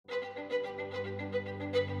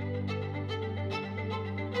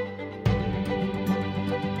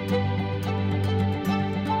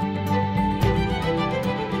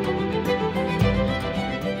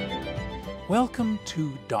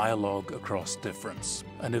to Dialogue Across Difference,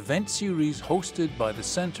 an event series hosted by the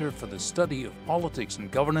Center for the Study of Politics and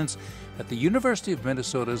Governance at the University of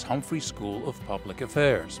Minnesota's Humphrey School of Public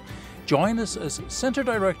Affairs. Join us as Center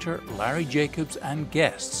Director Larry Jacobs and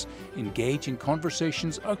guests engage in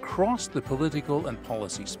conversations across the political and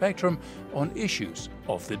policy spectrum on issues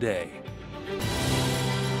of the day.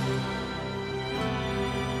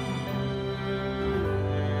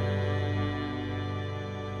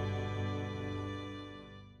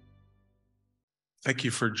 Thank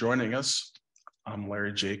you for joining us. I'm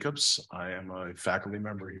Larry Jacobs. I am a faculty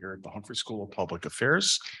member here at the Humphrey School of Public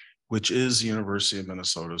Affairs, which is the University of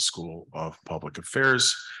Minnesota School of Public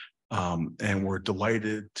Affairs. And we're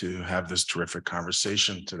delighted to have this terrific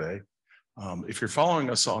conversation today. If you're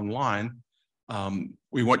following us online,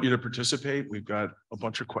 we want you to participate. We've got a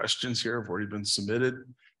bunch of questions here have already been submitted,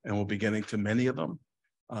 and we'll be getting to many of them.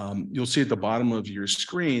 You'll see at the bottom of your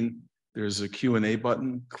screen, there's a Q&A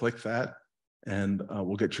button. Click that, and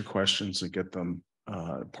we'll get your questions and get them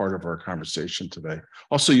part of our conversation today.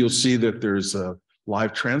 Also, you'll see that there's a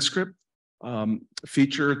live transcript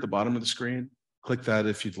feature at the bottom of the screen. Click that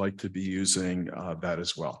if you'd like to be using that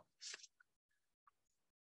as well.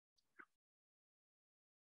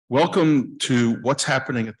 Welcome to what's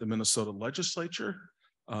happening at the Minnesota Legislature.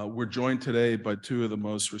 We're joined today by two of the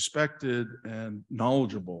most respected and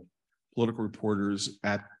knowledgeable political reporters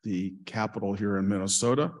at the Capitol here in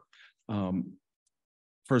Minnesota.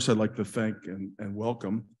 First, I'd like to thank and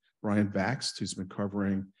welcome Brian Bakst, who's been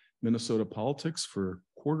covering Minnesota politics for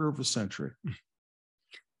a quarter of a century.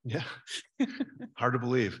 Yeah, hard to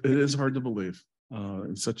believe. It is hard to believe.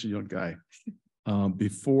 He's such a young guy.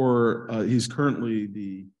 He's currently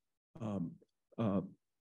the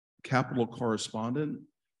Capitol correspondent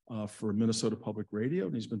for Minnesota Public Radio,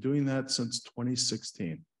 and he's been doing that since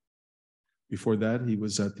 2016. Before that, he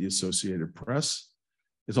was at the Associated Press.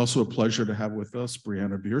 It's also a pleasure to have with us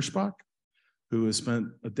Briana Bierschbach, who has spent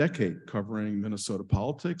a decade covering Minnesota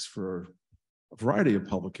politics for a variety of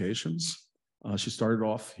publications. She started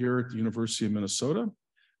off here at the University of Minnesota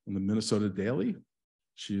in the Minnesota Daily.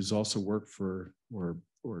 She has also worked for or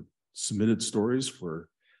submitted stories for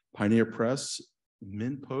Pioneer Press,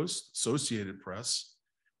 MinPost, Associated Press,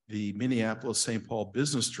 the Minneapolis-St. Paul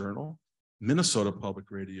Business Journal, Minnesota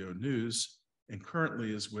Public Radio News, and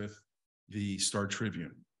currently is with the Star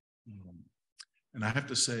Tribune. And I have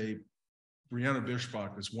to say, Briana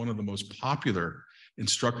Bierschbach is one of the most popular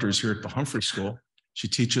instructors here at the Humphrey School. She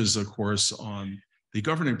teaches a course on the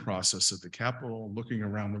governing process at the Capitol. Looking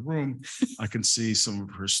around the room, I can see some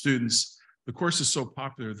of her students. The course is so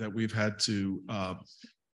popular that we've had to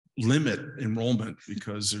limit enrollment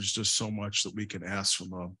because there's just so much that we can ask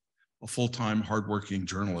from a full-time, hardworking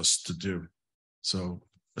journalist to do. So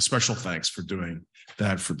a special thanks for doing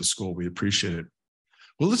that for the school. We appreciate it.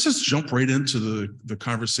 Well, let's just jump right into the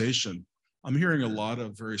conversation. I'm hearing a lot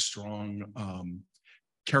of very strong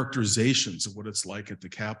characterizations of what it's like at the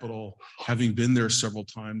Capitol. Having been there several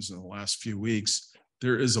times in the last few weeks,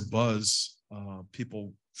 there is a buzz,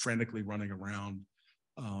 people frantically running around,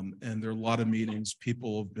 and there are a lot of meetings.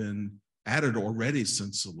 People have been at it already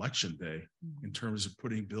since Election Day in terms of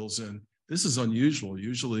putting bills in. This is unusual.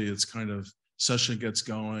 Usually it's kind of session gets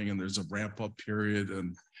going and there's a ramp up period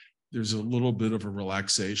and there's a little bit of a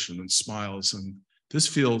relaxation and smiles. And this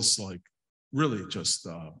feels like really just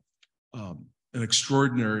an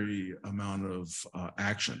extraordinary amount of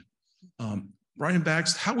action. Brian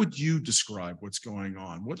Bakst, how would you describe what's going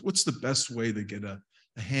on? What's the best way to get a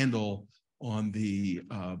handle on the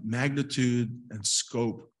magnitude and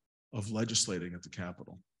scope of legislating at the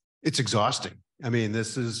Capitol? It's exhausting. I mean,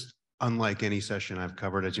 this is unlike any session I've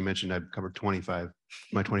covered. As you mentioned, I've covered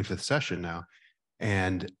my 25th session now.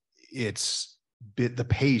 And it's the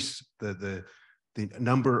pace, the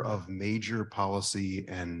number of major policy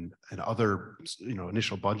and other,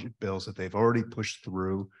 initial budget bills that they've already pushed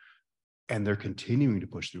through, and they're continuing to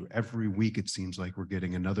push through. Every week, it seems like we're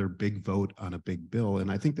getting another big vote on a big bill. And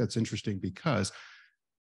I think that's interesting because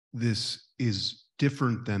this is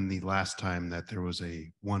different than the last time that there was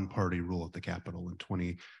a one-party rule at the Capitol in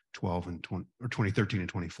 2012 and 2013 and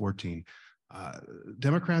 2014.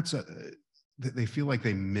 Democrats, they feel like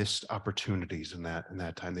they missed opportunities in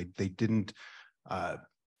that time. They didn't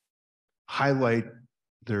highlight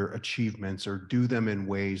their achievements or do them in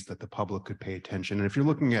ways that the public could pay attention. And if you're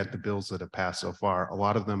looking at the bills that have passed so far, a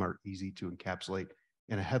lot of them are easy to encapsulate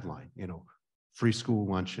in a headline. Free school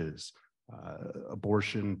lunches,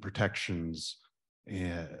 abortion protections,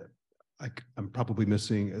 and I'm probably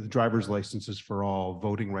missing driver's licenses for all,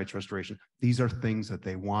 voting rights restoration. These are things that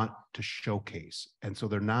they want to showcase. And so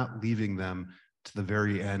they're not leaving them to the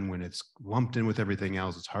very end, when it's lumped in with everything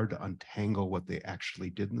else, it's hard to untangle what they actually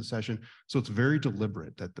did in the session. So it's very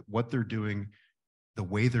deliberate that what they're doing, the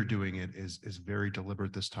way they're doing it is very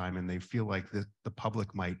deliberate this time. And they feel like the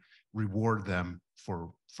public might reward them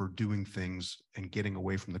for doing things and getting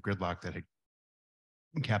away from the gridlock that had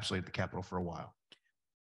encapsulated the Capitol for a while.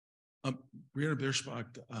 Briana Bierschbach,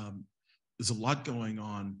 there's a lot going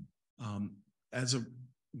on. As a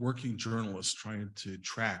working journalist trying to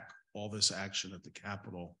track all this action at the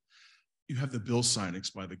Capitol, you have the bill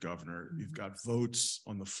signings by the governor, you've got votes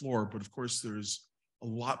on the floor, but of course there's a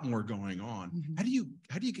lot more going on. Mm-hmm.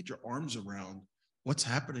 How do you get your arms around what's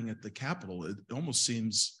happening at the Capitol? It almost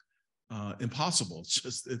seems impossible.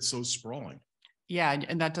 It's so sprawling. Yeah,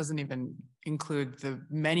 and that doesn't even include the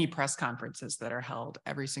many press conferences that are held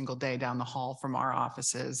every single day down the hall from our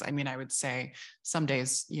offices. I mean, I would say some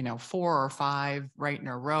days, 4 or 5 right in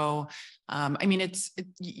a row. I mean,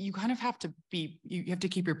 you kind of have to you have to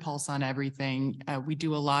keep your pulse on everything. We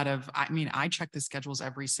do a lot of, I check the schedules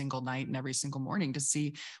every single night and every single morning to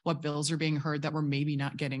see what bills are being heard that we're maybe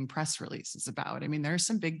not getting press releases about. I mean, there are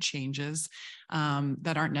some big changes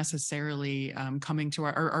that aren't necessarily coming to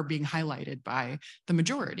or being highlighted by the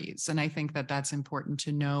majorities. And I think that that's important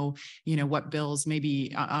to know, what bills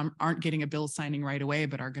maybe aren't getting a bill signing right away,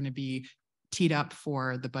 but are going to be teed up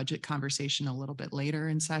for the budget conversation a little bit later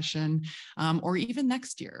in session, or even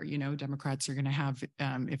next year. Democrats are going to have,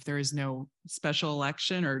 if there is no special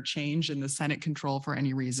election or change in the Senate control for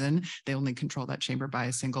any reason, they only control that chamber by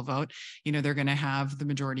a single vote, they're going to have the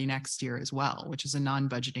majority next year as well, which is a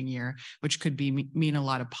non-budgeting year, which could mean a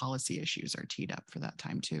lot of policy issues are teed up for that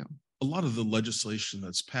time too. A lot of the legislation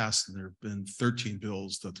that's passed, and there have been 13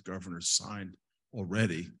 bills that the governor signed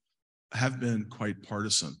already, have been quite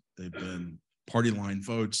partisan. They've been party line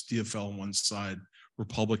votes, DFL on one side,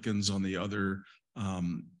 Republicans on the other,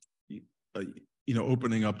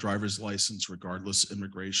 opening up driver's license regardless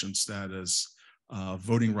immigration status,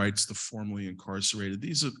 voting rights to formerly incarcerated,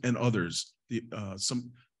 and others, to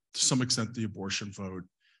some extent the abortion vote.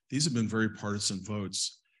 These have been very partisan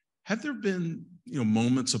votes. Have there been,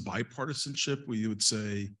 moments of bipartisanship where you would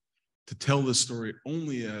say to tell this story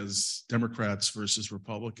only as Democrats versus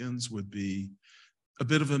Republicans would be a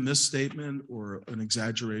bit of a misstatement or an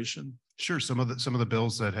exaggeration? Sure. Some of the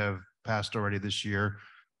bills that have passed already this year,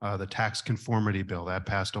 the tax conformity bill that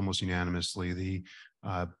passed almost unanimously, the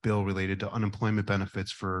bill related to unemployment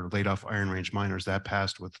benefits for laid off Iron Range miners that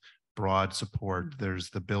passed with broad support. There's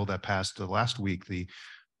the bill that passed last week, the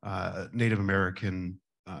Native American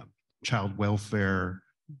child welfare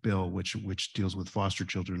bill, which deals with foster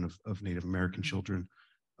children of Native American children,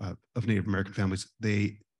 of Native American families.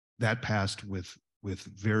 That passed with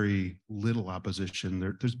very little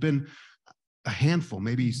opposition. There's been a handful,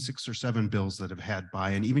 maybe 6 or 7 bills that have had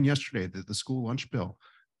buy-in. Even yesterday, the school lunch bill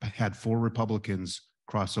had 4 Republicans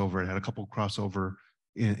cross over. It had a couple crossover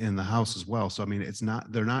in the House as well. So I mean,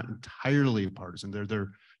 they're not entirely partisan.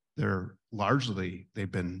 They're largely,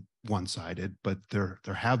 they've been one-sided, but there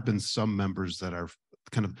have been some members that are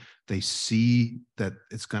they see that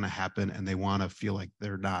it's going to happen and they want to feel like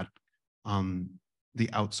they're not on the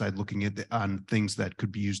outside looking on things that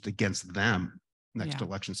could be used against them next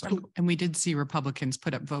election cycle. And we did see Republicans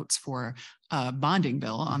put up votes for a bonding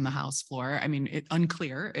bill on the House floor. I mean, it's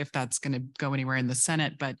unclear if that's going to go anywhere in the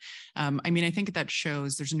Senate, but I think that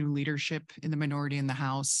shows there's new leadership in the minority in the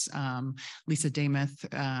House. Lisa Damath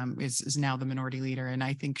is now the minority leader, and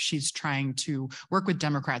I think she's trying to work with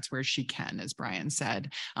Democrats where she can, as Brian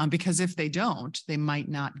said, because if they don't, they might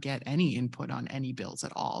not get any input on any bills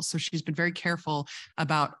at all. So she's been very careful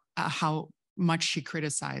about how much she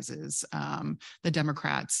criticizes the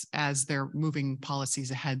Democrats as they're moving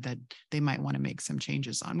policies ahead that they might want to make some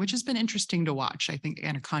changes on, which has been interesting to watch, I think,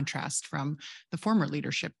 in a contrast from the former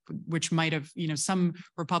leadership, which might have, some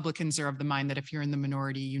Republicans are of the mind that if you're in the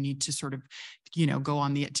minority, you need to sort of, go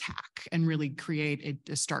on the attack and really create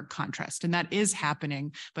a stark contrast. And that is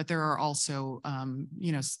happening, but there are also,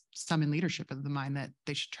 some in leadership of the mind that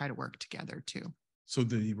they should try to work together too. So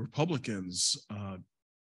the Republicans,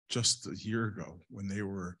 just a year ago, when they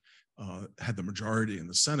had the majority in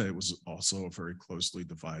the Senate, it was also a very closely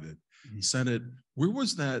divided Senate. Where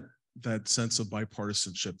was that sense of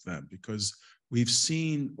bipartisanship then? Because we've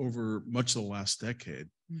seen over much of the last decade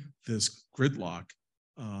this gridlock,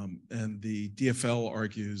 and the DFL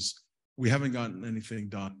argues we haven't gotten anything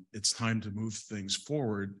done. It's time to move things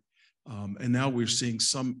forward, and now we're seeing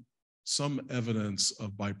some evidence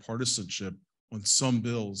of bipartisanship on some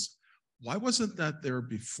bills. Why wasn't that there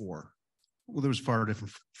before? Well, there was far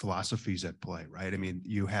different philosophies at play, right? I mean,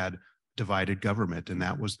 you had divided government, and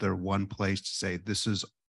that was their one place to say, this is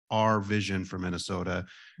our vision for Minnesota.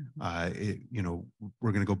 You know,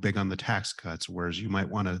 we're going to go big on the tax cuts, whereas you might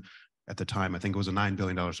want to, at the time, I think it was a $9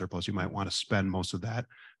 billion surplus, you might want to spend most of that.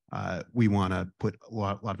 We want to put a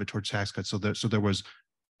lot of it towards tax cuts. So there was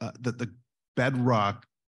the bedrock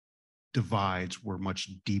divides were much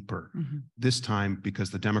deeper this time,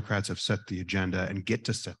 because the Democrats have set the agenda and get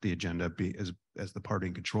to set the agenda as the party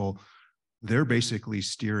in control. They're basically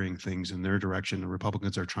steering things in their direction. The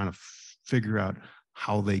Republicans are trying to figure out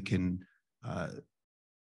how they can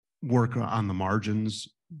work on the margins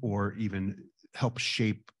or even help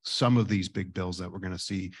shape some of these big bills that we're going to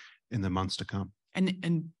see in the months to come.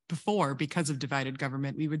 And before, because of divided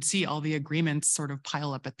government, we would see all the agreements sort of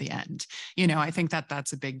pile up at the end. You know, I think that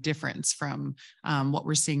that's a big difference from what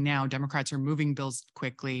we're seeing now. Democrats are moving bills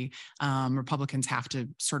quickly. Republicans have to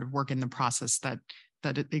sort of work in the process that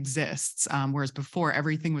it exists. Whereas before,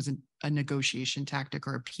 everything was a negotiation tactic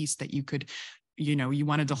or a piece that you could, you know, you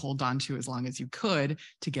wanted to hold on to as long as you could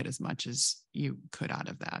to get as much as you could out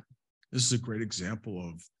of that. This is a great example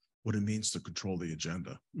of what it means to control the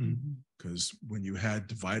agenda. Because when you had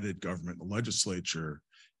divided government in the legislature,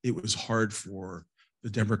 it was hard for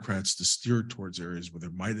the Democrats to steer towards areas where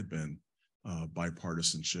there might have been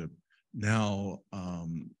bipartisanship. Now,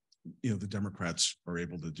 you know, the Democrats are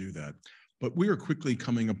able to do that. But we are quickly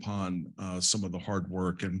coming upon some of the hard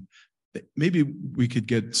work, and maybe we could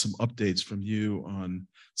get some updates from you on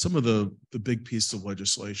some of the big pieces of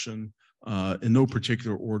legislation in no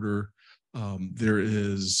particular order. There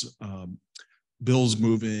is bills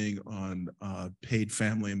moving on paid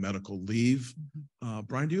family and medical leave.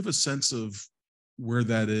 Brian, do you have a sense of where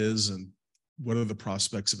that is and what are the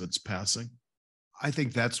prospects of its passing? I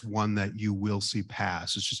think that's one that you will see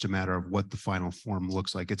pass. It's just a matter of what the final form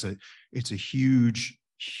looks like. It's a huge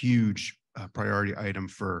priority item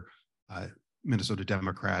for Minnesota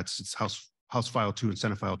Democrats. It's House File 2 and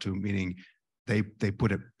Senate File 2, meaning they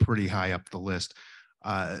put it pretty high up the list.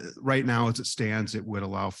 Right now, as it stands, it would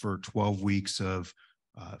allow for 12 weeks of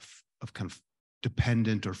kind of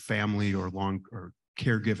dependent or family or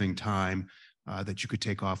caregiving time that you could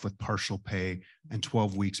take off with partial pay, and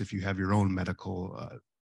 12 weeks if you have your own medical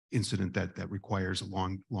incident that requires a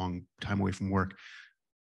long time away from work.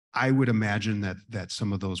 I would imagine that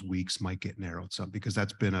some of those weeks might get narrowed some, because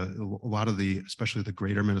that's been a lot of especially the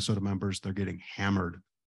greater Minnesota members, they're getting hammered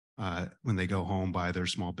when they go home by their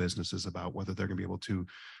small businesses about whether they're going to be able to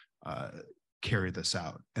carry this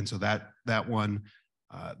out. And so that one,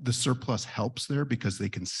 the surplus helps there because they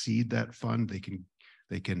can seed that fund. They can,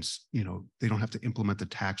 you know, they don't have to implement the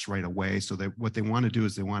tax right away. So what they want to do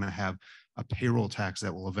is they want to have a payroll tax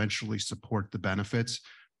that will eventually support the benefits,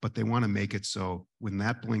 but they want to make it so when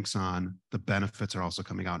that blinks on, the benefits are also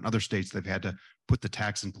coming out. In other states, they've had to put the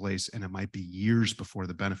tax in place and it might be years before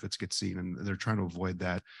the benefits get seen. And they're trying to avoid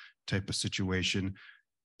that type of situation.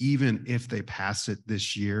 Even if they pass it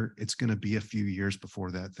this year, it's going to be a few years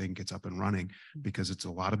before that thing gets up and running, because it's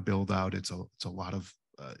a lot of build out. It's a lot of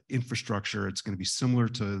infrastructure. It's going to be similar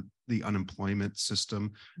to the unemployment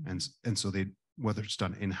system. And so whether it's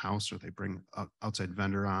done in-house or they bring an outside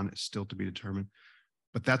vendor on, is still to be determined.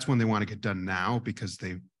 But that's when they want to get done now, because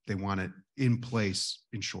they want it in place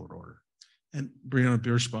in short order. And Briana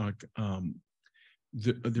Bierschbach,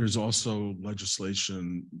 there's also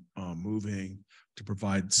legislation moving to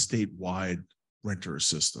provide statewide renter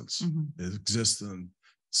assistance. It exists in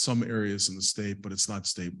some areas in the state, but it's not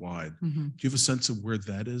statewide. Do you have a sense of where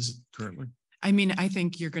that is currently? I mean, I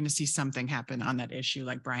think you're going to see something happen on that issue.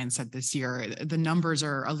 Like Brian said, this year, the numbers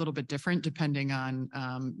are a little bit different depending on,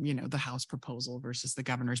 you know, the House proposal versus the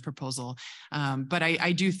governor's proposal. But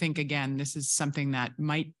I do think, again, this is something that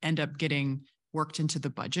might end up getting worked into the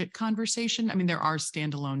budget conversation. I mean, there are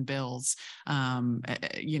standalone bills,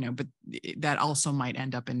 you know, but that also might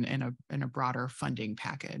end up in a broader funding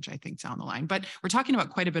package, I think, down the line. But we're talking about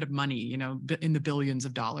quite a bit of money, you know, in the billions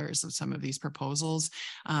of dollars of some of these proposals,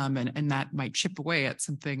 and that might chip away at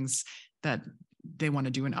some things that they want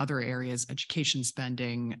to do in other areas, education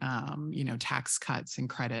spending, you know, tax cuts and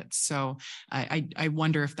credits. So I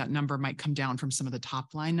wonder if that number might come down from some of the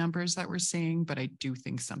top line numbers that we're seeing, but I do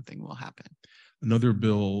think something will happen. Another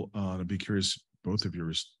bill, I'd be curious, both of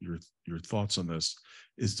your thoughts on this,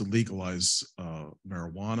 is to legalize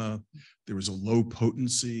marijuana. There was a low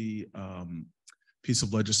potency piece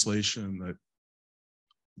of legislation that,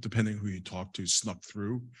 depending who you talk to, snuck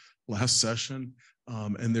through last session.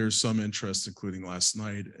 And there's some interest, including last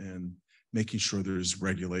night, in making sure there's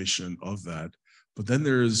regulation of that. But then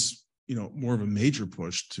there's, you know, more of a major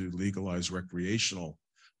push to legalize recreational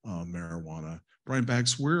marijuana. Brian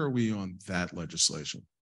Bakst, where are we on that legislation?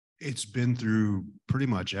 It's been through pretty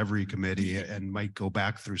much every committee and might go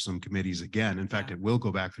back through some committees again. In fact, it will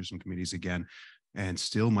go back through some committees again and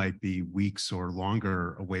still might be weeks or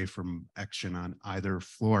longer away from action on either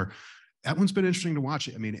floor. That one's been interesting to watch.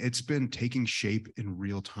 I mean, it's been taking shape in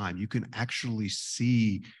real time. You can actually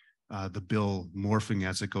see the bill morphing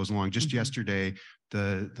as it goes along. Just yesterday,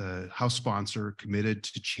 the House sponsor committed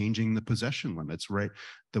to changing the possession limits, right?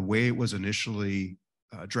 The way it was initially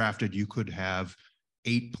drafted, you could have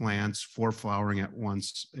 8 plants, 4 flowering at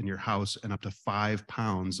once in your house and up to 5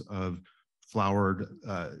 pounds of flowered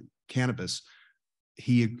cannabis.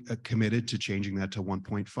 He committed to changing that to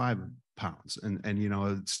 1.5 pounds. And you know,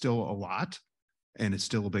 it's still a lot and it's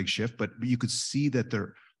still a big shift, but you could see that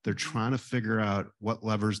they're trying to figure out what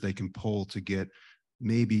levers they can pull to get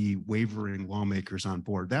maybe wavering lawmakers on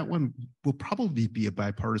board. That one will probably be a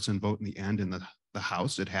bipartisan vote in the end in the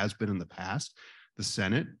House. It has been in the past. The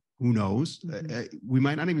Senate, who knows? We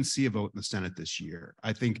might not even see a vote in the Senate this year.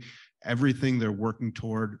 I think everything they're working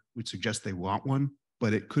toward would suggest they want one,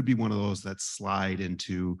 but it could be one of those that slide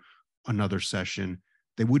into another session.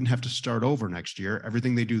 They wouldn't have to start over next year.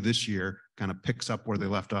 Everything they do this year kind of picks up where they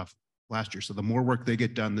left off last year. So the more work they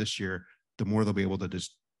get done this year, the more they'll be able to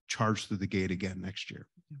just charge through the gate again next year.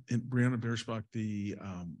 And Briana Bierschbach, the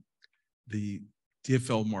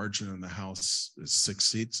DFL margin in the House is 6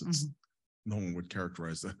 seats. It's, no one would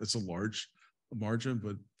characterize that as a large margin,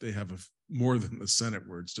 but they have more than the Senate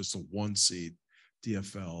where it's just a 1-seat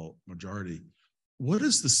DFL majority. What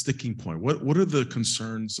is the sticking point? What are the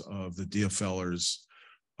concerns of the DFLers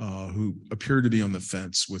who appear to be on the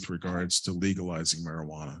fence with regards to legalizing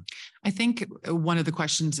marijuana? I think one of the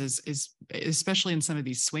questions is especially in some of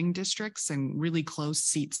these swing districts and really close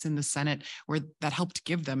seats in the Senate where that helped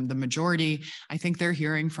give them the majority. I think they're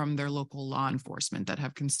hearing from their local law enforcement that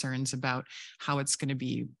have concerns about how it's going to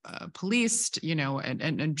be policed, you know,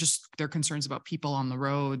 and just their concerns about people on the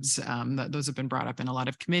roads. Those have been brought up in a lot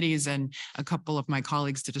of committees, and a couple of my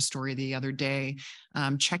colleagues did a story the other day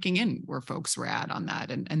checking in where folks were at on that.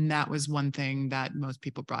 And that was one thing that most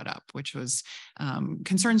people brought up, which was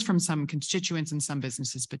concerns from some constituents and some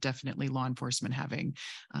businesses, but definitely law enforcement having,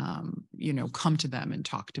 you know, come to them and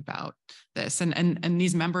talked about this. And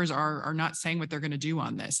these members are not saying what they're going to do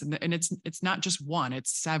on this. And it's not just one,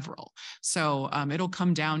 it's several. So it'll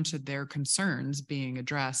come down to their concerns being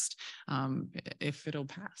addressed if it'll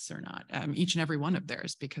pass or not, each and every one of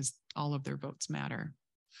theirs, because all of their votes matter.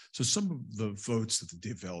 So some of the votes that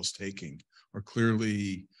the DFL is taking are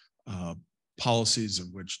clearly policies in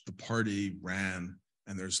which the party ran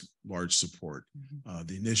and there's large support.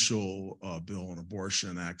 The initial bill on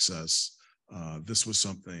abortion access, this was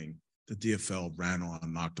something the DFL ran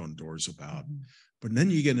on, knocked on doors about. But then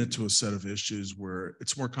you get into a set of issues where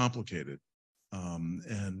it's more complicated.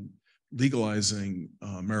 And legalizing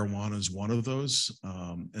marijuana is one of those,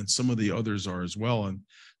 and some of the others are as well. And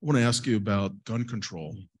I want to ask you about gun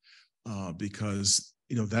control, because,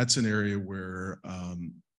 you know, that's an area where,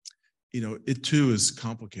 you know, it too is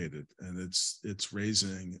complicated, and it's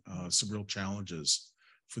raising some real challenges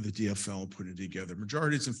for the DFL putting together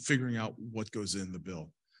majorities and figuring out what goes in the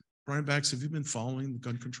bill. Brian Bakst, have you been following the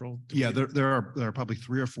gun control debate? Yeah, there are probably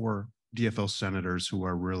 3 or 4 DFL senators who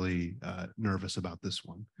are really nervous about this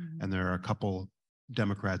one. And there are a couple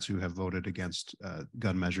Democrats who have voted against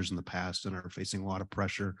gun measures in the past and are facing a lot of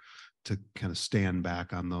pressure to kind of stand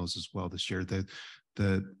back on those as well this year.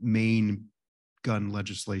 The main gun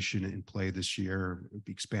legislation in play this year would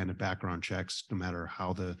be expanded background checks, no matter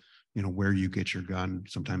how you know, where you get your gun.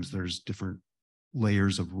 Sometimes there's different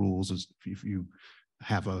layers of rules as if you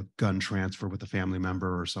have a gun transfer with a family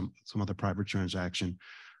member or some other private transaction.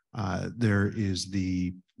 There is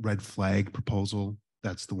the red flag proposal.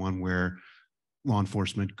 That's the one where law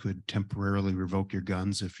enforcement could temporarily revoke your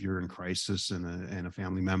guns if you're in crisis and a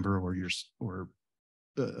family member or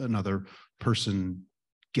another person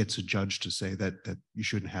gets a judge to say that you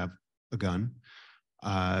shouldn't have a gun.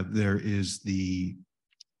 There is the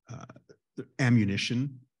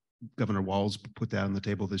ammunition. Governor Walz put that on the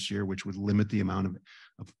table this year, which would limit the amount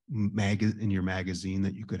of in your magazine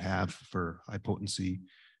that you could have for high potency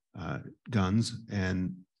guns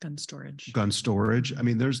and gun storage. I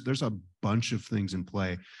mean, there's a bunch of things in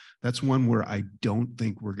play. That's one where I don't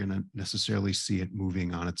think we're going to necessarily see it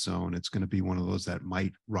moving on its own. It's going to be one of those that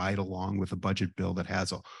might ride along with a budget bill that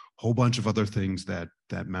has a whole bunch of other things that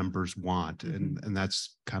members want. And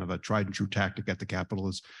that's kind of a tried and true tactic at the Capitol,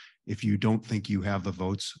 is if you don't think you have the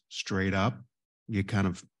votes straight up, you kind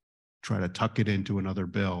of try to tuck it into another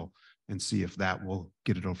bill and see if that will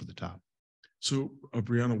get it over the top. So,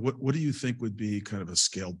 Briana, what do you think would be kind of a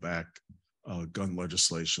scaled back gun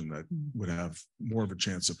legislation that would have more of a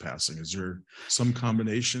chance of passing? Is there some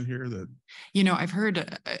combination here that? I've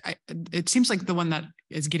heard, it seems like the one that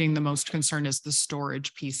is getting the most concern is the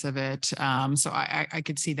storage piece of it. So I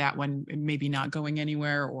could see that one maybe not going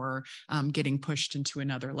anywhere or getting pushed into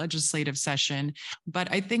another legislative session.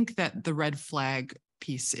 But I think that the red flag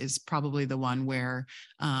piece is probably the one where,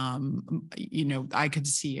 I could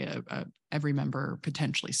see every member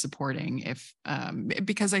potentially supporting if,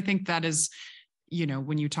 because I think that is,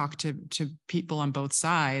 when you talk to people on both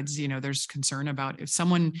sides, there's concern about if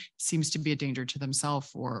someone seems to be a danger to themselves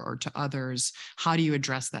or to others, how do you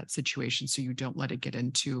address that situation so you don't let it get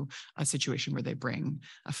into a situation where they bring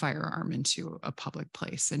a firearm into a public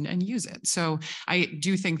place and use it. So I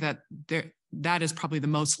do think that that is probably the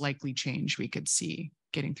most likely change we could see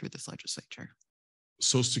getting through this legislature.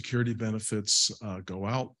 Social Security benefits go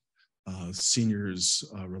out. Seniors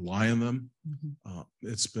rely on them.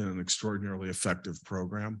 It's been an extraordinarily effective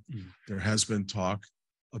program. There has been talk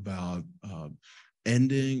about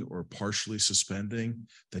ending or partially suspending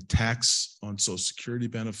the tax on Social Security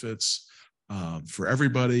benefits for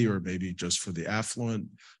everybody, or maybe just for the affluent.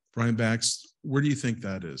 Brian Bakst, where do you think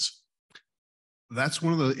that is? That's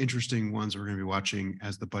one of the interesting ones we're going to be watching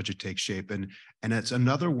as the budget takes shape. And it's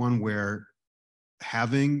another one where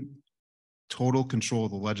having total control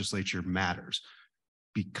of the legislature matters,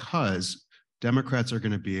 because Democrats are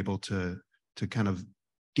going to be able to kind of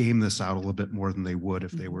game this out a little bit more than they would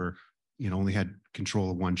if they were, only had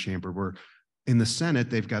control of one chamber. Where in the Senate,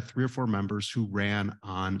 they've got 3 or 4 members who ran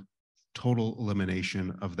on total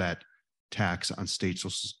elimination of that tax on state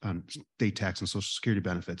tax and Social Security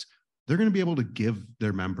benefits. They're going to be able to give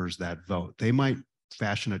their members that vote. They might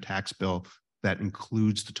fashion a tax bill that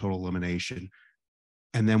includes the total elimination.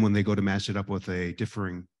 And then when they go to match it up with a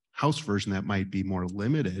differing House version that might be more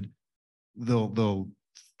limited, they'll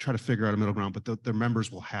try to figure out a middle ground, but their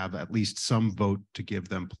members will have at least some vote to give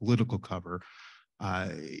them political cover.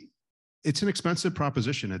 It's an expensive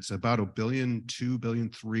proposition. It's about $1.2 billion, $1.3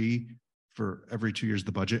 billion for every 2 years of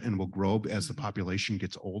the budget, and will grow as the population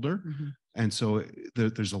gets older. And so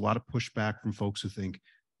there's a lot of pushback from folks who think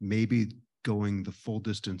maybe going the full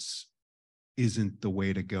distance isn't the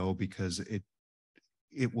way to go, because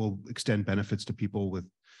it will extend benefits to people with,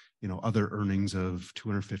 other earnings of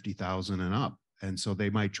 $250,000 and up. And so they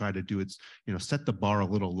might try to do it, set the bar a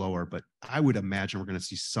little lower. But I would imagine we're going to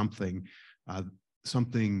see something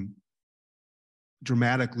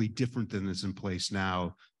dramatically different than is in place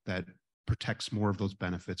now that protects more of those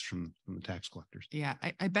benefits from the tax collectors. Yeah,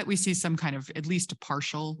 I bet we see some kind of at least a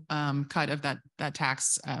partial cut of that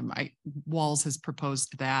tax. Walz has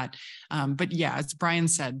proposed that. But yeah, as Brian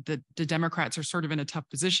said, the Democrats are sort of in a tough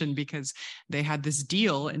position because they had this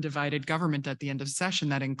deal in divided government at the end of session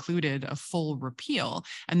that included a full repeal.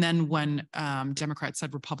 And then when Democrats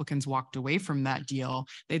said Republicans walked away from that deal,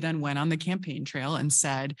 they then went on the campaign trail and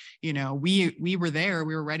said, we were there,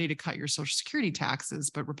 we were ready to cut your Social Security taxes,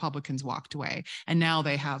 but Republicans walked away, and now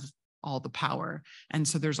they have all the power. And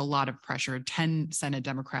so there's a lot of pressure. 10 Senate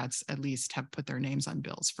Democrats at least have put their names on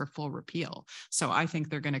bills for full repeal. So I think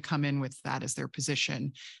they're going to come in with that as their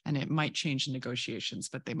position, and it might change the negotiations,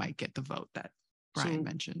 but they might get the vote that Brian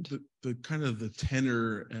mentioned. The kind of the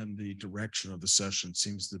tenor and the direction of the session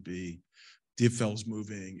seems to be DFL's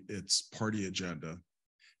moving its party agenda.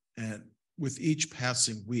 And with each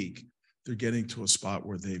passing week, they're getting to a spot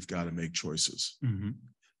where they've got to make choices.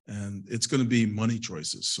 And it's going to be money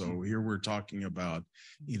choices. So here we're talking about,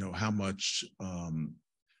 how much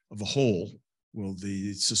of a hole will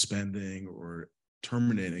the suspending or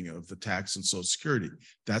terminating of the tax and Social Security.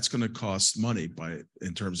 That's going to cost money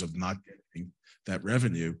in terms of not getting that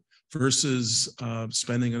revenue versus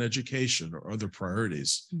spending on education or other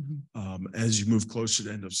priorities. As you move closer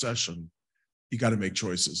to end of session, you got to make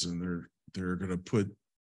choices, and they're going to put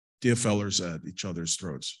DFLers at each other's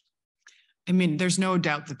throats. I mean, there's no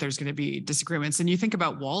doubt that there's going to be disagreements. And you think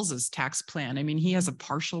about Walz's tax plan. I mean, he has a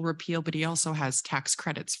partial repeal, but he also has tax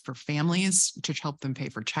credits for families to help them pay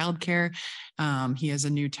for childcare. He has a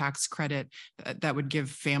new tax credit that would give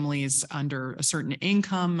families under a certain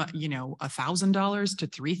income, $1,000 to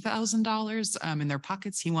 $3,000 in their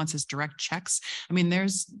pockets. He wants his direct checks. I mean,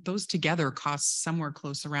 those together cost somewhere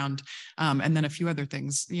close around, and then a few other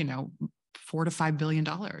things, $4 to $5 billion.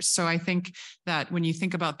 So I think that when you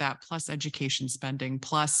think about that, plus education spending,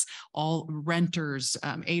 plus all renters,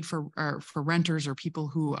 aid for renters or people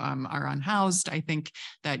who are unhoused, I think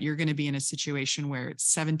that you're going to be in a situation where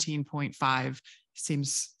it's 17.5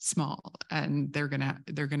 seems small, and they're going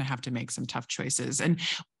to have to make some tough choices. And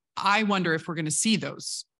I wonder if we're going to see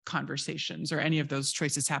those conversations or any of those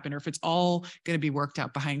choices happen, or if it's all going to be worked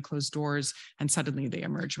out behind closed doors and suddenly they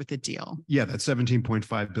emerge with a deal. Yeah, that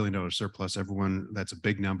 $17.5 billion surplus, that's a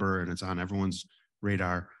big number and it's on everyone's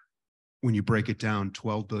radar. When you break it down,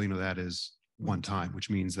 12 billion of that is one time, which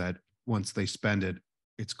means that once they spend it,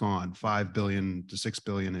 it's gone. 5 billion to 6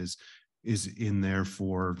 billion is in there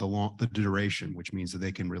for the duration, which means that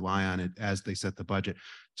they can rely on it as they set the budget.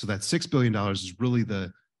 So that $6 billion is really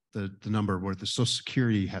the number where the Social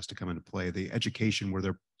Security has to come into play. The education, where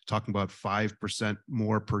they're talking about 5%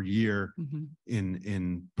 more per year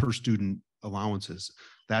in per student allowances,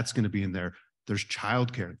 that's going to be in there. There's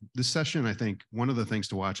childcare. This session, I think one of the things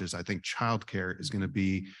to watch is I think childcare is going to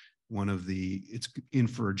be it's in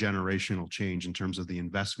for a generational change in terms of the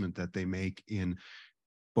investment that they make in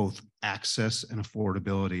both access and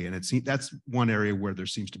affordability. And that's one area where there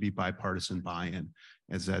seems to be bipartisan buy-in,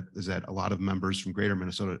 is that a lot of members from greater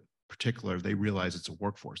Minnesota in particular, they realize it's a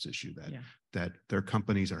workforce issue, that their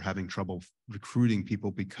companies are having trouble recruiting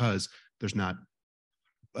people because there's not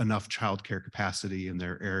enough childcare capacity in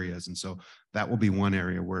their areas. And so that will be one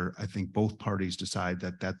area where I think both parties decide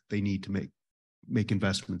that they need to make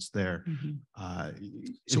investments there.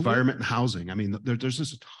 Environment and housing. I mean, there's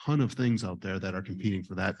just a ton of things out there that are competing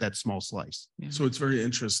for that small slice. So it's very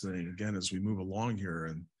interesting, again, as we move along here,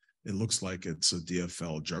 and it looks like it's a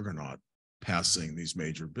DFL juggernaut passing these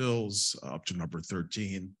major bills up to number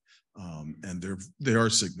 13. And they are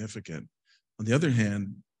significant. On the other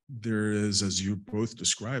hand, there is, as you're both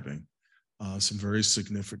describing, some very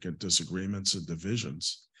significant disagreements and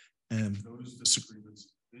divisions. And those disagreements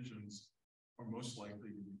and divisions are most likely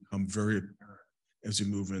to become very apparent as we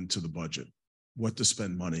move into the budget, what to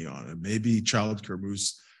spend money on. And maybe childcare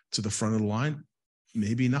moves to the front of the line,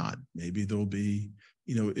 maybe not. Maybe there'll be,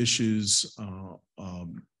 issues,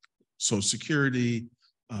 Social Security,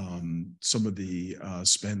 some of the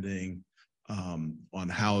spending on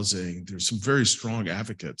housing. There's some very strong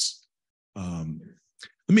advocates. Let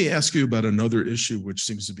me ask you about another issue, which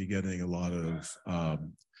seems to be getting a lot of,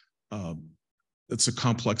 it's a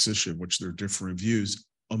complex issue, which there are different views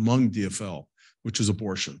among DFL, which is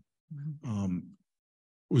abortion. It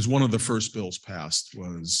was one of the first bills passed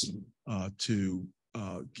was to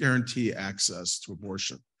guarantee access to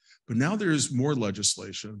abortion. But now there's more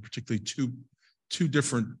legislation, particularly two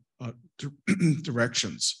different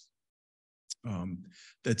directions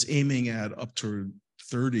that's aiming at up to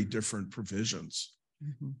 30 different provisions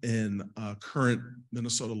in current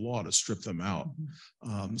Minnesota law to strip them out.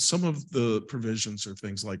 Some of the provisions are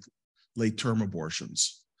things like late-term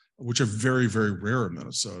abortions, which are very, very rare in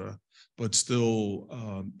Minnesota, but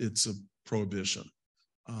still it's a prohibition.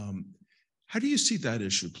 How do you see that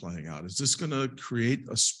issue playing out? Is this going to create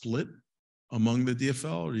a split among the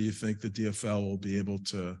DFL, or do you think the DFL will be able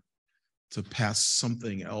to pass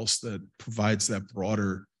something else that provides that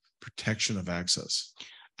broader protection of access?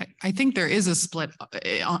 I think there is a split,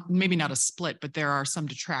 maybe not a split, but there are some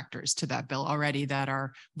detractors to that bill already that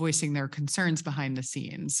are voicing their concerns behind the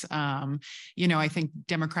scenes. I think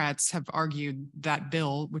Democrats have argued that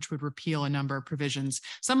bill, which would repeal a number of provisions,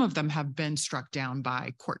 some of them have been struck down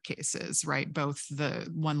by court cases, right? Both the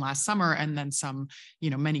one last summer and then some,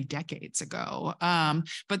 many decades ago.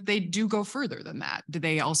 But they do go further than that. Do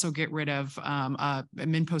they also get rid of,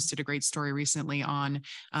 Min posted a great story recently on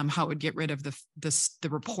how it would get rid of the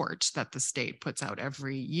report that the state puts out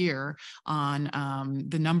every year on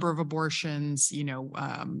the number of abortions,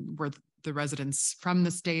 where the residents from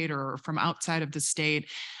the state or from outside of the state,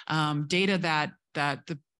 data that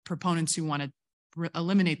the proponents who want to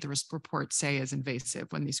eliminate the risk report say is invasive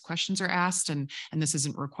when these questions are asked, and this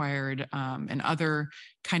isn't required in other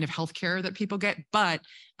kind of healthcare that people get. But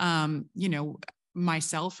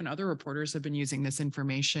myself and other reporters have been using this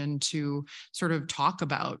information to sort of talk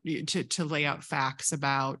about, to lay out facts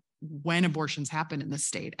about when abortions happen in the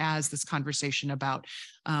state, as this conversation about,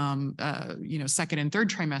 second and third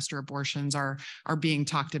trimester abortions are being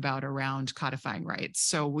talked about around codifying rights.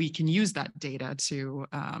 So we can use that data to,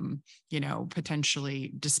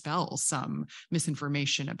 potentially dispel some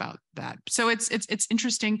misinformation about that. So it's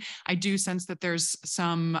interesting. I do sense that there's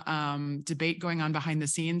some debate going on behind the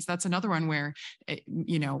scenes. That's another one where,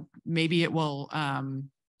 maybe it will,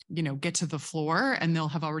 get to the floor and they'll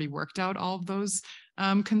have already worked out all of those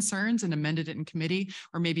concerns and amended it in committee,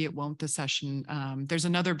 or maybe it won't this session. There's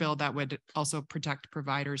another bill that would also protect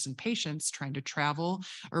providers and patients trying to travel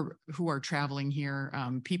or who are traveling here,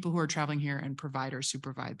 people who are traveling here and providers who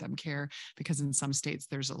provide them care, because in some states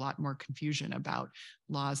there's a lot more confusion about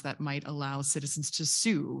laws that might allow citizens to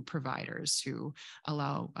sue providers who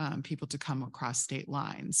allow people to come across state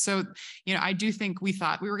lines. So, you know, I do think we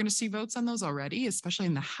thought we were going to see votes on those already, especially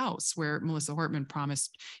in the House, where Melissa Hortman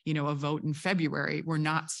promised, you know, a vote in February. We're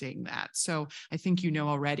not seeing that. So I think you know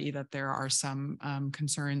already that there are some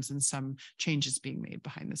concerns and some changes being made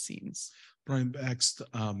behind the scenes. Brian Bakst,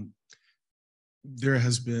 there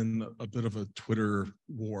has been a bit of a Twitter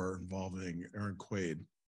war involving Aaron Quaid,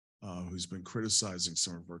 who's been criticizing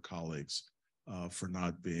some of our colleagues for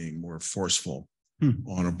not being more forceful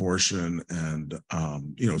on abortion and,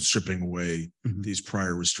 you know, stripping away these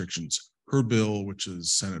prior restrictions. Her bill, which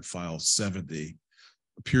is Senate File 70,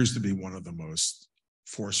 appears to be one of the most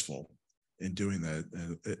forceful in doing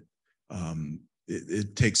that.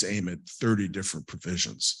 It takes aim at 30 different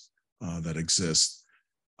provisions that exist.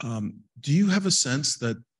 Do you have a sense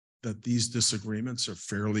that these disagreements are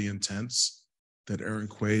fairly intense, that Aaron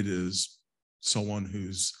Quaid is someone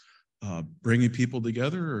who's bringing people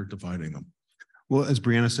together or dividing them? Well, as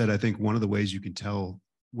Briana said, I think one of the ways you can tell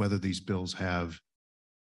whether these bills have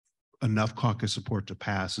enough caucus support to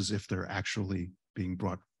pass is if they're actually being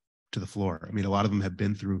brought to the floor. I mean, a lot of them have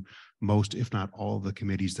been through most, if not all, of the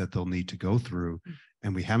committees that they'll need to go through,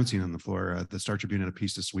 and we haven't seen on the floor. The Star Tribune had a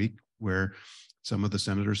piece this week where some of the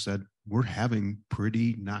senators said, we're having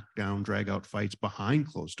pretty knockdown, drag out fights behind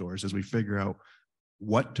closed doors as we figure out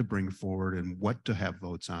what to bring forward and what to have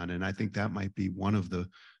votes on. And I think that might be one of the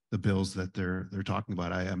bills that they're talking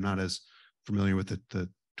about. I am not as familiar with the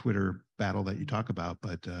Twitter battle that you talk about,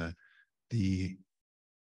 but the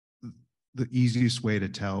easiest way to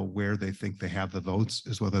tell where they think they have the votes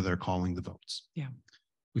is whether they're calling the votes. Yeah.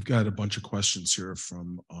 We've got a bunch of questions here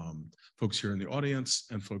from folks here in the audience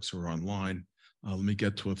and folks who are online. Let me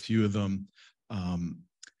get to a few of them.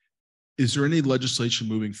 Is there any legislation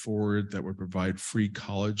moving forward that would provide free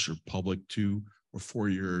college or public 2- or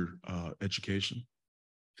 4-year education?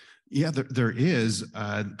 Yeah, there is.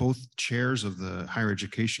 Both chairs of the higher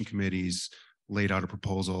education committees laid out a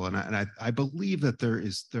proposal, and I believe that there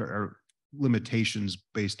are limitations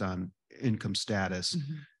based on income status,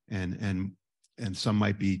 and some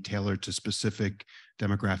might be tailored to specific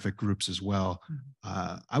demographic groups as well.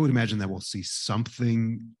 I would imagine that we'll see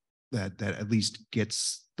something that at least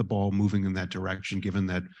gets the ball moving in that direction, given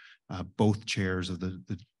that both chairs of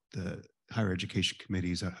the higher education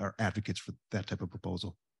committees are advocates for that type of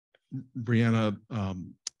proposal. Briana,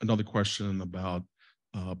 another question about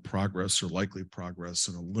progress or likely progress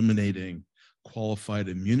in eliminating qualified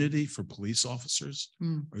immunity for police officers.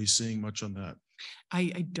 Are you seeing much on that?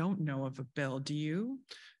 I don't know of a bill. Do you?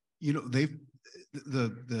 You know,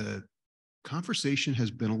 the conversation has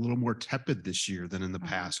been a little more tepid this year than in the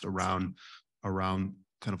past around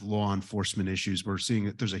kind of law enforcement issues. We're seeing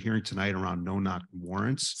that there's a hearing tonight around no-knock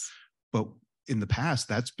warrants, but in the past,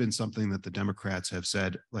 that's been something that the Democrats have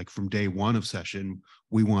said, like from day one of session,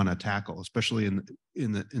 we want to tackle, especially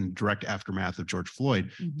in the direct aftermath of George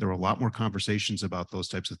Floyd. There were a lot more conversations about those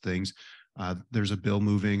types of things. There's a bill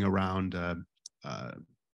moving around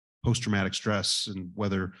post-traumatic stress and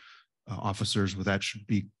whether officers with that should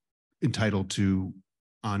be entitled to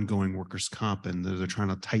ongoing workers' comp, and they're trying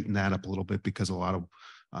to tighten that up a little bit because a lot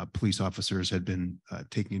of police officers had been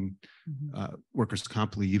taking workers'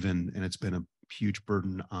 comp leave, and it's been a huge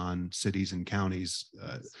burden on cities and counties.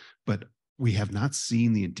 But we have not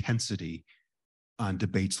seen the intensity on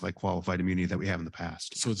debates like qualified immunity that we have in the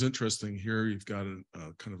past. So it's interesting here. You've got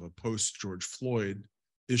a kind of a post-George Floyd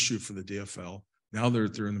issue for the DFL. Now they're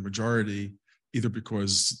in the majority, either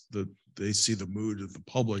because they see the mood of the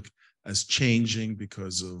public as changing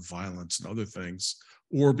because of violence and other things,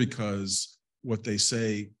 or because what they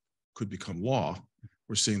say could become law.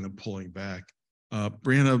 We're seeing them pulling back.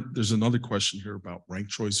 Briana, there's another question here about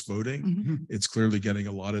ranked choice voting. It's clearly getting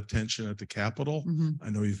a lot of attention at the Capitol. I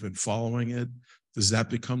know you've been following it. Does that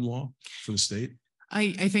become law for the state?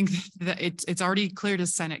 I think that it's already cleared a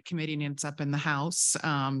Senate committee, and it's up in the House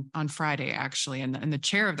on Friday, actually. And the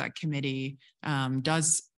chair of that committee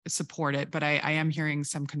does support it, but I am hearing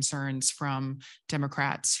some concerns from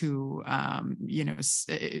Democrats who,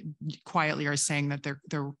 quietly are saying that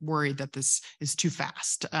they're worried that this is too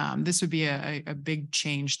fast. This would be a big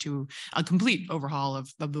change to a complete overhaul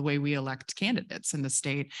of the way we elect candidates in the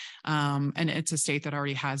state. And it's a state that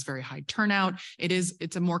already has very high turnout.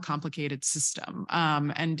 It's a more complicated system.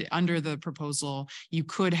 And under the proposal, you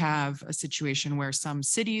could have a situation where some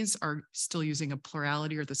cities are still using a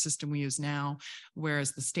plurality or the system we use now,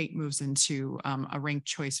 whereas the state moves into a ranked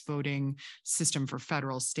choice voting system for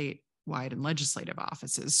federal, statewide, and legislative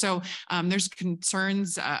offices. So there's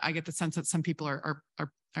concerns. I get the sense that some people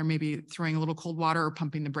are maybe throwing a little cold water or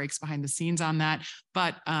pumping the brakes behind the scenes on that.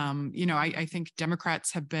 But, I think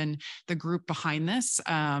Democrats have been the group behind this,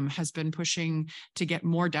 has been pushing to get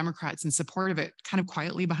more Democrats in support of it kind of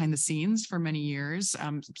quietly behind the scenes for many years.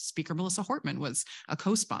 Speaker Melissa Hortman was a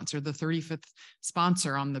co-sponsor, the 35th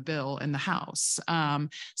sponsor on the bill in the House.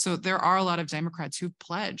 So there are a lot of Democrats who've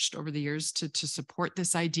pledged over the years to support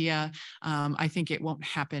this idea. I think it won't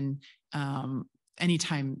happen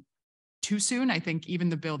anytime too soon. I think even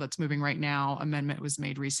the bill that's moving right now, amendment was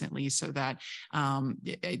made recently so that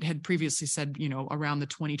it had previously said, around the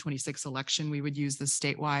 2026 election, we would use this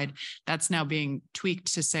statewide. That's now being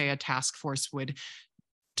tweaked to say a task force would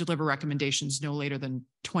deliver recommendations no later than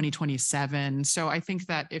 2027. So I think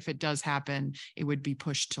that if it does happen, it would be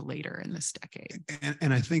pushed to later in this decade.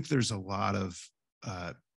 And I think there's a lot of,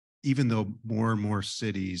 even though more and more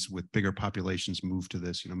cities with bigger populations move to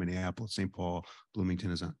this, Minneapolis, St. Paul,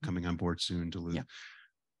 Bloomington is coming on board soon, Duluth. Yeah.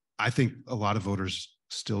 I think a lot of voters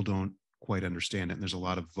still don't quite understand it. And there's a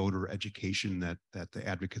lot of voter education that the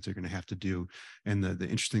advocates are going to have to do. And the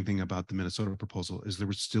interesting thing about the Minnesota proposal is there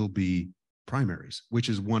would still be primaries, which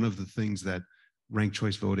is one of the things that ranked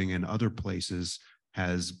choice voting in other places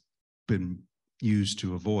has been used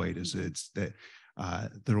to avoid. Is it's that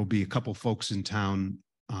there will be a couple folks in town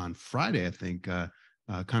on Friday, I think,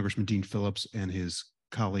 Congressman Dean Phillips and his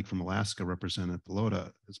colleague from Alaska, Representative Pelota.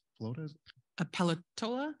 Is Pelota?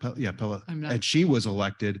 Peltola? Pelota. And she was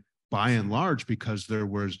elected by and large because there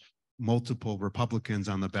was multiple Republicans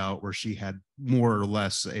on the ballot where she had more or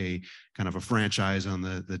less a kind of a franchise on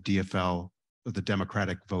the DFL, the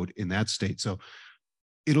Democratic vote in that state. So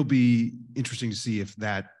it'll be interesting to see if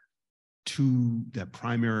that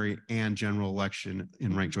primary and general election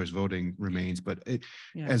in ranked choice voting remains. But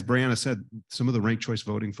as Briana said, some of the ranked choice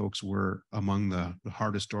voting folks were among the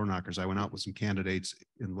hardest door knockers. I went out with some candidates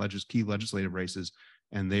in key legislative races,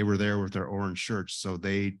 and they were there with their orange shirts. So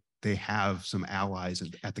they have some allies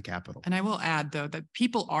at the Capitol. And I will add, though, that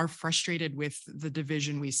people are frustrated with the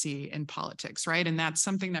division we see in politics, right? And that's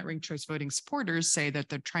something that ranked choice voting supporters say that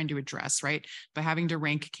they're trying to address, right? By having to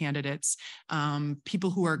rank candidates,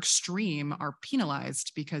 people who are extreme are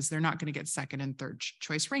penalized because they're not going to get second and third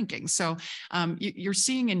choice rankings. So you're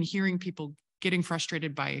seeing and hearing people getting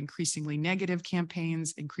frustrated by increasingly negative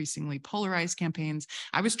campaigns, increasingly polarized campaigns.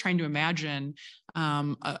 I was trying to imagine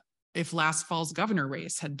if last fall's governor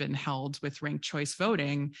race had been held with ranked choice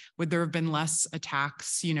voting, would there have been less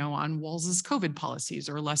attacks, on Walz's COVID policies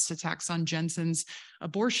or less attacks on Jensen's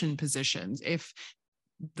abortion positions? If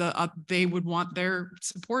they would want their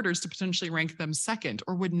supporters to potentially rank them second,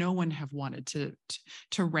 or would no one have wanted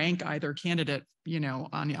to rank either candidate,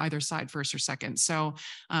 on either side first or second? So,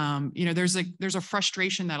 there's a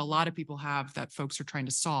frustration that a lot of people have that folks are trying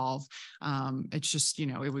to solve. It's just,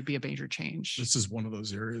 it would be a major change. This is one of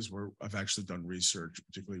those areas where I've actually done research,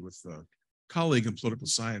 particularly with a colleague in political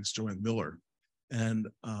science, Joanne Miller, and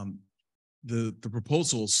the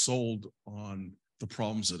proposal is sold on the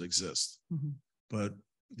problems that exist, but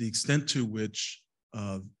the extent to which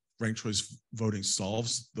ranked choice voting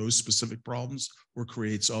solves those specific problems or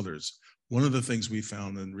creates others. One of the things we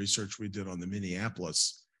found in research we did on the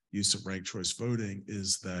Minneapolis use of ranked choice voting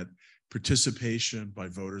is that participation by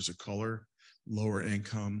voters of color, lower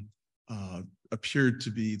income, appeared to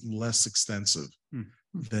be less extensive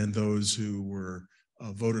than those who were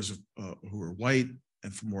voters who were white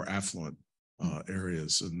and from more affluent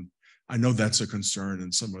areas. And I know that's a concern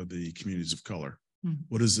in some of the communities of color.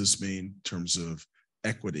 What does this mean in terms of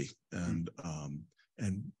equity and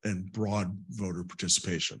broad voter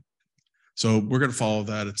participation? So we're going to follow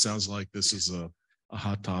that. It sounds like this is a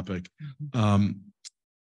hot topic.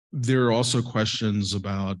 There are also questions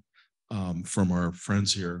about from our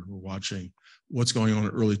friends here who are watching what's going on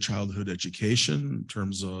in early childhood education in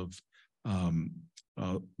terms of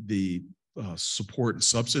the support and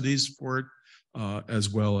subsidies for it,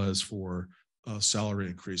 as well as for salary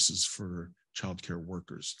increases for childcare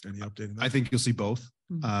workers. Any update on that? I think you'll see both.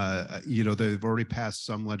 They've already passed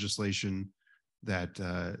some legislation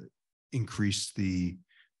that increased the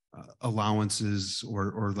allowances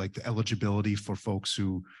or like the eligibility for folks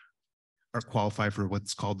who are qualified for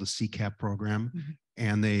what's called the CCAP program. Mm-hmm.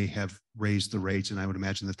 And they have raised the rates, and I would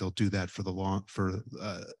imagine that they'll do that for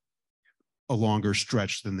a longer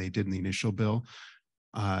stretch than they did in the initial bill.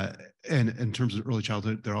 And in terms of early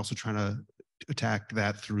childhood, they're also trying to attack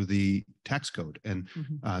that through the tax code and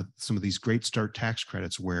some of these Great Start tax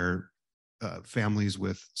credits where families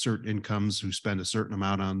with certain incomes who spend a certain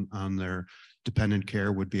amount on their dependent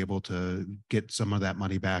care would be able to get some of that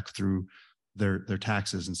money back through their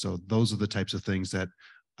taxes. And so those are the types of things that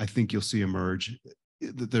I think you'll see emerge.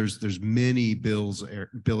 There's many bill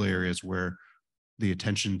areas where the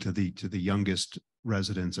attention to the youngest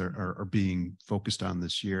residents are being focused on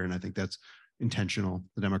this year. And I think that's intentional.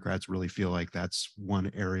 The Democrats really feel like that's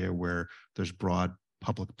one area where there's broad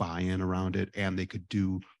public buy-in around it, and they could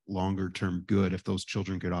do longer term good. If those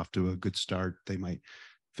children get off to a good start, they might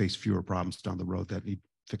face fewer problems down the road that need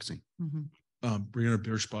fixing. Briana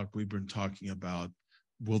Bierschbach, we've been talking about,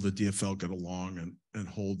 will the DFL get along and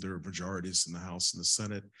hold their majorities in the House and the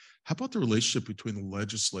Senate? How about the relationship between the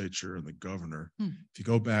legislature and the governor? If you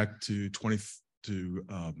go back to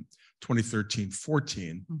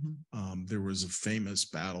 2013-14, there was a famous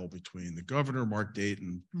battle between the governor, Mark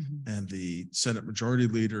Dayton, and the Senate Majority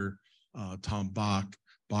Leader, Tom Bakst.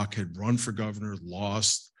 Bakst had run for governor,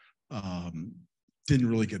 lost, didn't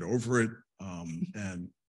really get over it. And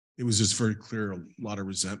it was just very clear a lot of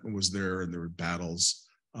resentment was there, and there were battles.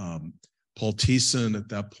 Paul Thiessen at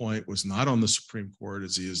that point was not on the Supreme Court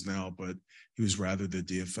as he is now, but he was rather the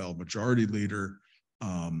DFL Majority Leader.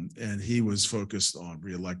 And he was focused on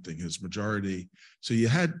reelecting his majority. So you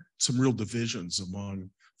had some real divisions among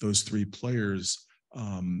those three players.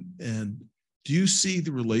 And do you see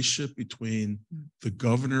the relationship between the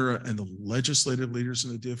governor and the legislative leaders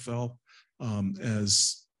in the DFL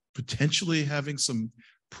as potentially having some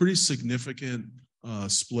pretty significant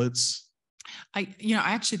splits? I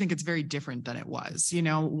actually think it's very different than it was.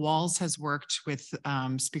 Walz has worked with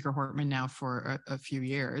Speaker Hortman now for a few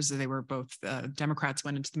years. They were both Democrats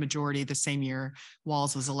went into the majority the same year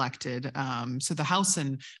Walz was elected. So the House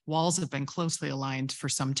and Walz have been closely aligned for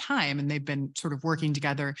some time, and they've been sort of working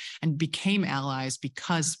together and became allies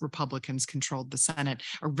because Republicans controlled the Senate,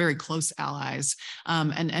 or very close allies.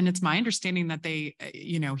 And it's my understanding that they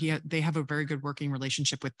have a very good working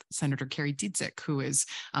relationship with Senator Kerry Dietzick, who is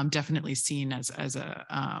definitely seen as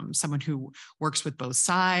someone who works with both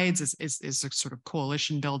sides, is a sort of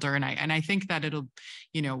coalition builder. And I think that it'll,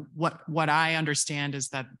 what I understand is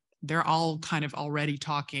that they're all kind of already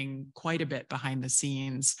talking quite a bit behind the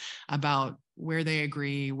scenes about where they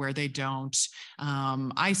agree, where they don't.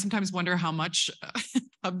 I sometimes wonder how much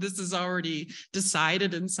of this is already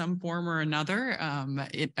decided in some form or another.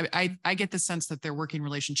 I get the sense that their working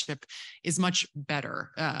relationship is much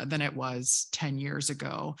better than it was 10 years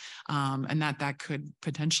ago, and that could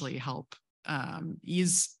potentially help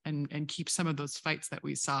ease and keep some of those fights that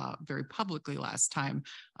we saw very publicly last time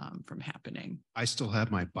from happening. I still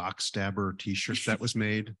have my box stabber T-shirt that was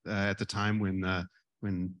made at the time when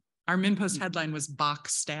our MinPost headline was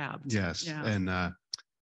 "Box stabbed." Yes, yeah. And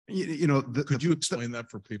could you explain that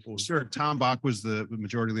for people? Sure. Tom Bakst was the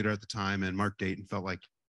majority leader at the time, and Mark Dayton felt like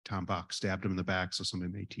Tom Bakst stabbed him in the back, so somebody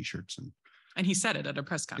made T-shirts and he said it at a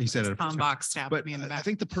press conference. He said it. Tom Bakst stabbed me in the back. I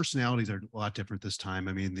think the personalities are a lot different this time.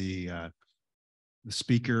 I mean, the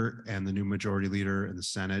speaker and the new majority leader in the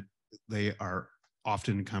Senate, they are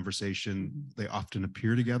often in conversation. They often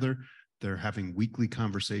appear together. They're having weekly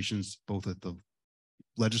conversations, both at the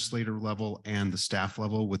legislative level and the staff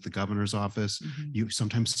level with the governor's office. You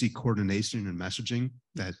sometimes see coordination and messaging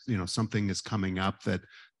that, something is coming up that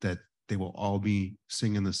they will all be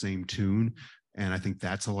singing the same tune. And I think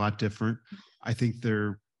that's a lot different. I think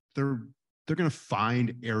they're going to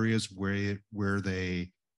find areas where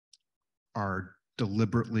they are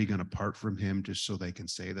deliberately going to part from him just so they can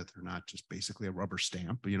say that they're not just basically a rubber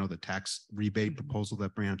stamp. But, the tax rebate proposal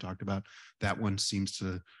that Briana talked about, that one seems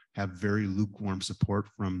to have very lukewarm support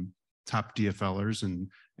from top DFLers, and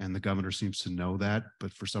the governor seems to know that,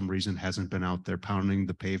 but for some reason hasn't been out there pounding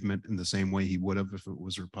the pavement in the same way he would have if it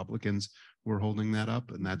was Republicans who were holding that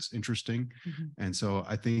up. And that's interesting. And so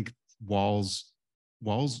I think Walz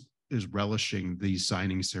is relishing these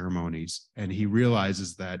signing ceremonies, and he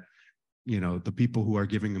realizes that the people who are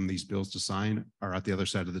giving him these bills to sign are at the other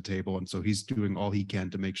side of the table. And so he's doing all he can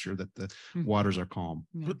to make sure that the waters are calm.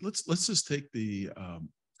 But let's just take the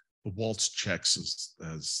Walz checks,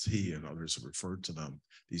 as he and others have referred to them,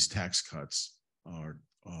 these tax cuts are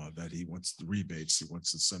that he wants, the rebates he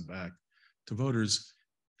wants to send back to voters.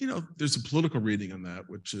 There's a political reading on that,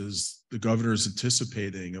 which is the governor is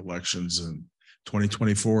anticipating elections in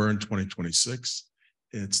 2024 and 2026.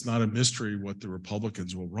 It's not a mystery what the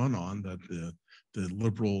Republicans will run on, that the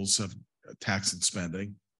liberals have tax and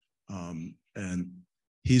spending. And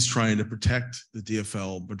he's trying to protect the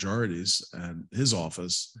DFL majorities and his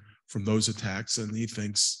office from those attacks. And he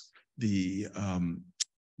thinks the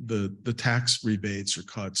tax rebates or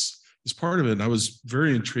cuts is part of it. And I was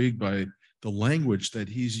very intrigued by the language that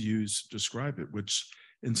he's used to describe it, which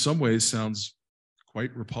in some ways sounds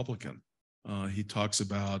quite Republican. He talks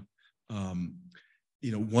about,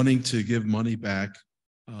 wanting to give money back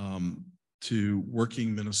to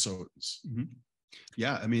working Minnesotans. Mm-hmm.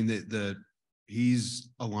 Yeah, I mean, he's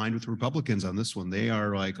aligned with Republicans on this one. They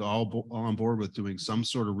are like all on board with doing some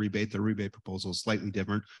sort of rebate. Their rebate proposal is slightly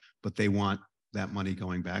different, but they want that money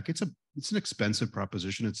going back. It's an expensive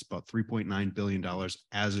proposition. It's about $3.9 billion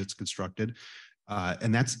as it's constructed.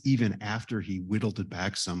 And that's even after he whittled it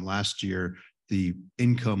back some. Last year, the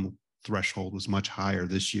income threshold was much higher.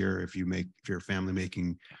 This year, if you're a family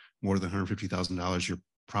making more than $150,000, you're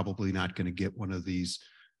probably not going to get one of these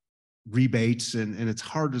rebates. And it's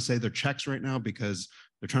hard to say they're checks right now because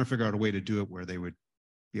they're trying to figure out a way to do it where they would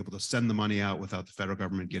be able to send the money out without the federal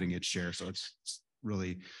government getting its share. So it's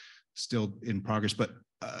really still in progress. But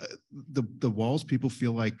the Walls people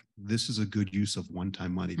feel like this is a good use of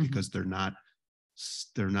one-time money because they're not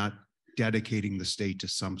dedicating the state to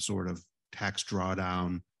some sort of tax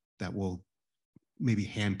drawdown that will maybe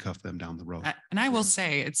handcuff them down the road. And I will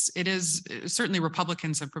say it is certainly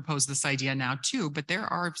Republicans have proposed this idea now too, but there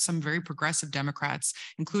are some very progressive Democrats,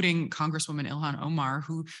 including Congresswoman Ilhan Omar,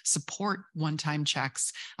 who support one-time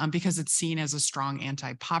checks because it's seen as a strong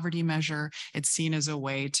anti-poverty measure. It's seen as a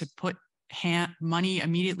way to put money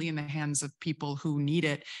immediately in the hands of people who need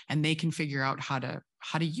it, and they can figure out how to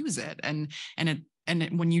use it. And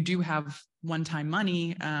when you do have one-time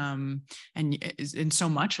money, and so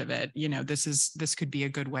much of it, this could be a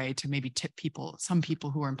good way to maybe tip some people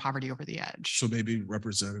who are in poverty over the edge. So maybe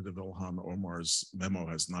Representative Ilhan Omar's memo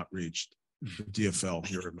has not reached the DFL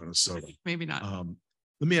here in Minnesota. Maybe not.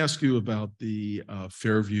 Let me ask you about the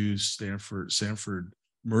Fairview Sanford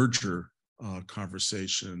merger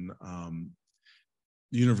conversation.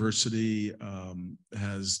 The university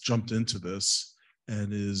has jumped into this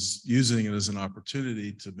and is using it as an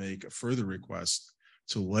opportunity to make a further request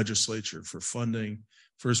to the legislature for funding.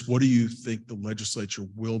 First, what do you think the legislature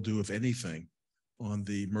will do, if anything, on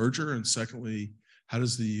the merger? And secondly, how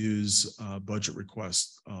does the U's budget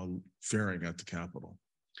request faring at the Capitol?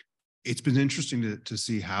 It's been interesting to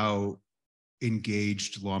see how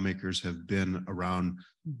engaged lawmakers have been around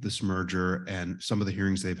this merger and some of the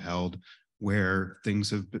hearings they've held where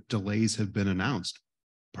delays have been announced,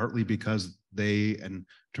 partly because they and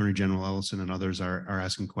Attorney General Ellison and others are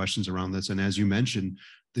asking questions around this. And as you mentioned,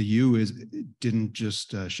 the U didn't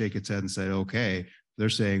just shake its head and say, okay, they're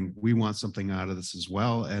saying we want something out of this as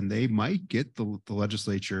well. And they might get the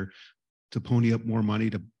legislature to pony up more money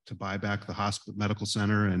to buy back the hospital medical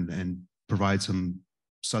center and provide some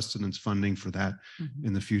sustenance funding for that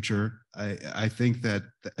in the future. I think that,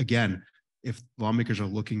 again, if lawmakers are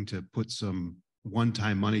looking to put some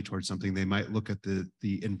one-time money towards something, they might look at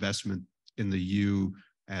the investment in the U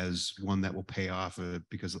as one that will pay off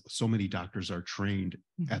because so many doctors are trained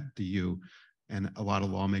at the U. And a lot of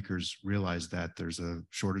lawmakers realize that there's a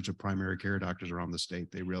shortage of primary care doctors around the state.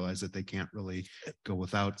 They realize that they can't really go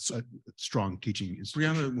without a strong teaching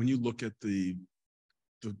institution. Briana, when you look at the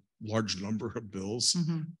large number of bills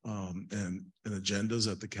and agendas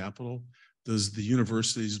at the Capitol, does the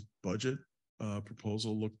university's budget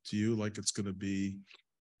proposal look to you like it's going to be,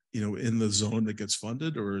 in the zone that gets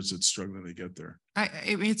funded, or is it struggling to get there?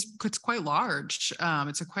 It's quite large.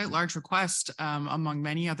 It's a quite large request among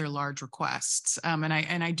many other large requests. And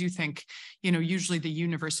I do think, usually the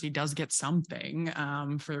university does get something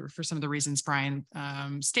for some of the reasons Brian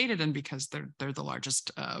stated, and because they're the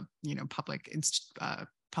largest,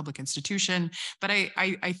 public institution. But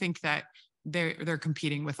I think that they're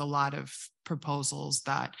competing with a lot of proposals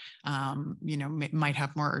that might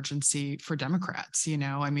have more urgency for Democrats.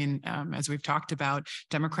 As we've talked about,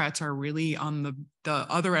 Democrats are really on the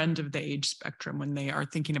other end of the age spectrum when they are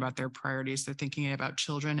thinking about their priorities. They're thinking about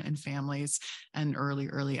children and families and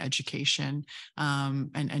early education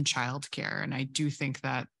and childcare. And I do think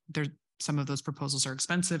that some of those proposals are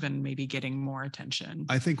expensive and maybe getting more attention.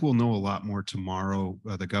 I think we'll know a lot more tomorrow.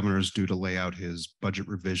 The governor is due to lay out his budget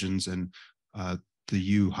revisions, and the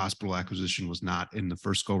U hospital acquisition was not in the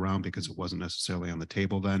first go round because it wasn't necessarily on the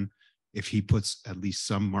table then. If he puts at least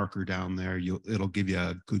some marker down there, it'll give you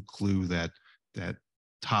a good clue that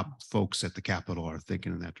top folks at the Capitol are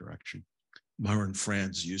thinking in that direction. Myron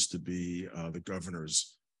Franz used to be the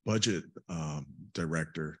governor's budget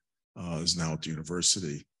director is now at the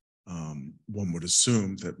university. One would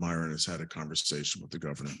assume that Myron has had a conversation with the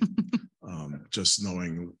governor, just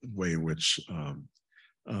knowing the way in which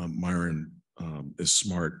Myron is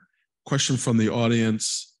smart. Question from the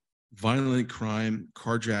audience: violent crime,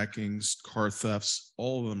 carjackings, car thefts,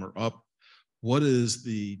 all of them are up. What is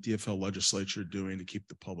the DFL legislature doing to keep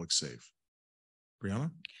the public safe?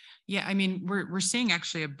 Briana? Yeah, I mean, we're seeing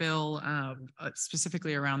actually a bill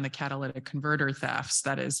specifically around the catalytic converter thefts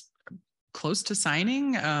that is close to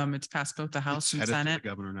signing. It's passed both the House and Senate.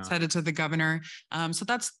 It's headed to the governor. So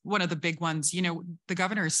that's one of the big ones. You know, the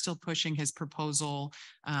governor is still pushing his proposal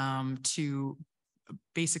to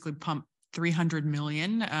basically pump 300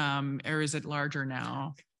 million, or is it larger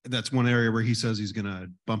now? That's one area where he says he's going to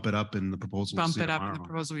bump it up in the proposal. Bump it up in the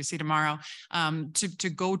proposal we see tomorrow, to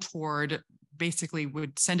go toward, basically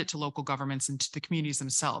would send it to local governments and to the communities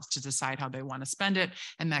themselves to decide how they want to spend it.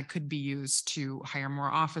 And that could be used to hire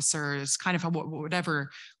more officers, kind of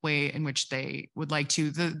whatever way in which they would like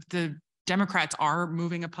to. The Democrats are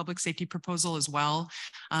moving a public safety proposal as well.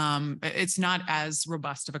 It's not as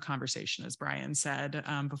robust of a conversation as Brian said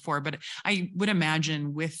before, but I would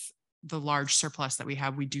imagine with the large surplus that we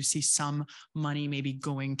have, we do see some money maybe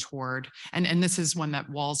going toward, and this is one that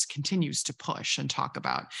Walz continues to push and talk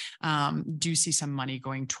about, do see some money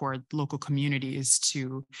going toward local communities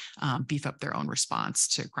to beef up their own response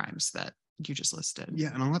to crimes that you just listed.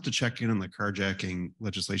 Yeah, and I'll have to check in on the carjacking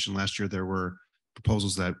legislation. Last year, there were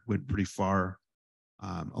proposals that went pretty far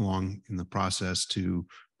along in the process to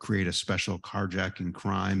create a special carjacking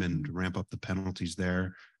crime and ramp up the penalties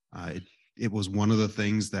there. It was one of the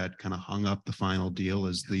things that kind of hung up the final deal,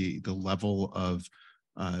 is the level of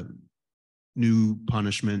new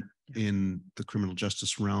punishment in the criminal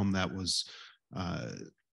justice realm that was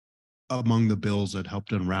among the bills that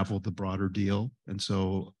helped unravel the broader deal. And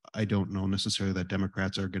so I don't know necessarily that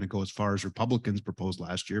Democrats are going to go as far as Republicans proposed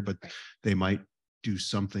last year, but they might do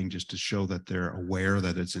something just to show that they're aware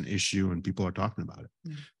that it's an issue and people are talking about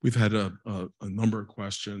it. We've had a number of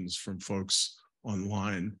questions from folks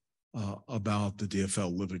online about the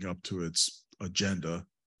DFL living up to its agenda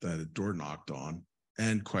that it door knocked on,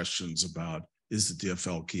 and questions about, is the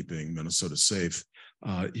DFL keeping Minnesota safe?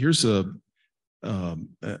 Here's a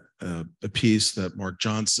piece that Mark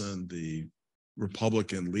Johnson, the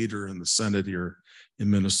Republican leader in the Senate here in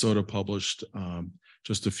Minnesota, published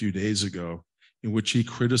just a few days ago, in which he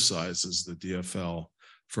criticizes the DFL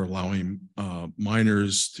for allowing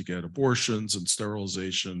minors to get abortions and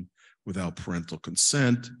sterilization without parental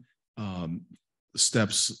consent.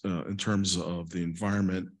 Steps in terms of the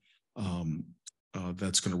environment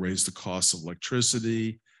that's going to raise the cost of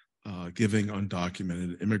electricity, giving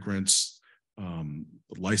undocumented immigrants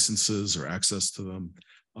licenses or access to them,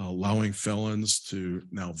 allowing felons to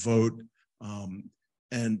now vote.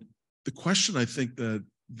 And the question I think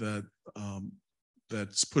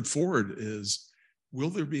that's put forward is, will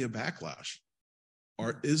there be a backlash?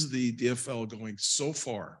 Or is the DFL going so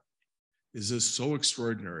far? Is this so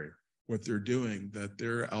extraordinary what they're doing that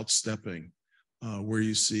they're outstepping where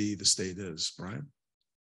you see the state is, Brian?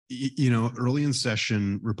 You know, early in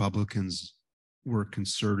session, Republicans were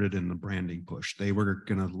concerted in the branding push. They were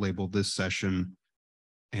going to label this session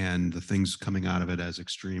and the things coming out of it as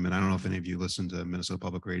extreme. And I don't know if any of you listen to Minnesota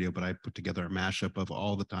Public Radio, but I put together a mashup of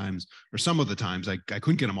all the times, or some of the times. I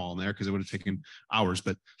couldn't get them all in there because it would have taken hours,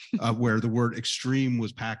 but where the word extreme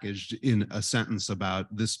was packaged in a sentence about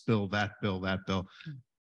this bill, that bill, that bill.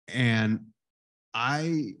 And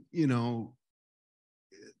you know,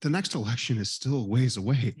 the next election is still a ways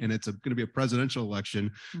away, and it's going to be a presidential election.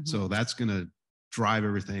 So that's going to drive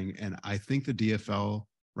everything. And I think the DFL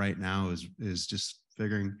right now is just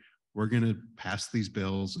figuring, we're going to pass these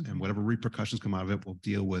bills, and whatever repercussions come out of it, we'll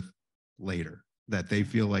deal with later. That they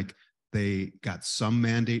feel like they got some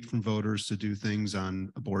mandate from voters to do things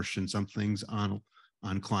on abortion, some things on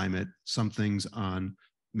climate, some things on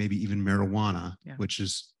maybe even marijuana, which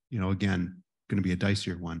is, you know, again, going to be a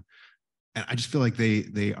dicier one. And I just feel like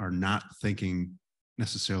they are not thinking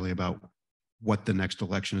necessarily about what the next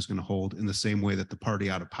election is going to hold in the same way that the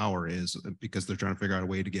party out of power is, because they're trying to figure out a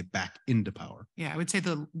way to get back into power. Yeah, I would say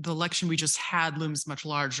the election we just had looms much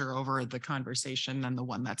larger over the conversation than the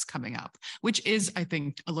one that's coming up, which is, I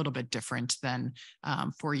think, a little bit different than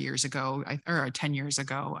 4 years ago or 10 years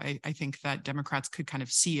ago. I think that Democrats could kind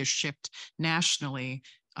of see a shift nationally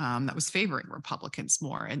that was favoring Republicans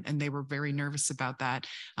more. And they were very nervous about that.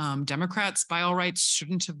 Democrats, by all rights,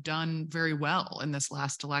 shouldn't have done very well in this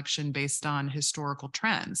last election based on historical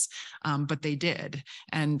trends, but they did.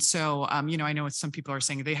 And so, you know, I know some people are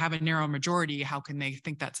saying they have a narrow majority. How can they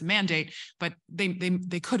think that's a mandate? But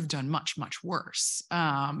they could have done much, much worse.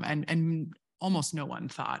 And almost no one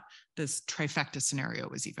thought this trifecta scenario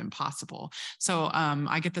was even possible. So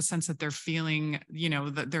I get the sense that they're feeling, you know,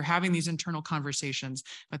 that they're having these internal conversations,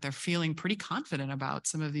 but they're feeling pretty confident about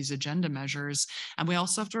some of these agenda measures. And we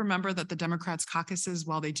also have to remember that the Democrats caucuses,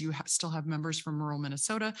 while they do still have members from rural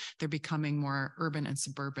Minnesota, they're becoming more urban and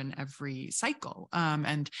suburban every cycle.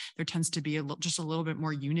 And there tends to be just a little bit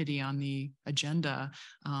more unity on the agenda,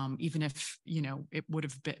 even if, you know, it would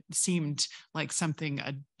have seemed like something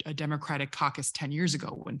a Democratic caucus 10 years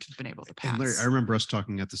ago wouldn't have been able to pass. And Larry, I remember us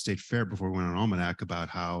talking at the state fair before we went on Almanac about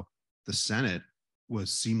how the Senate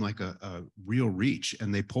seemed like a real reach,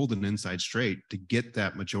 and they pulled an inside straight to get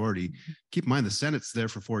that majority. Mm-hmm. Keep in mind, the Senate's there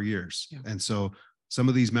for 4 years. Yeah. And so some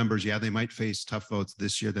of these members, yeah, they might face tough votes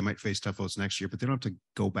this year, they might face tough votes next year, but they don't have to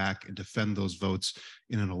go back and defend those votes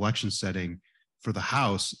in an election setting. For the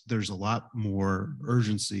House, there's a lot more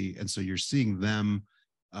urgency. And so you're seeing them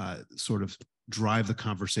sort of drive the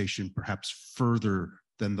conversation perhaps further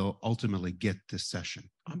than they'll ultimately get this session.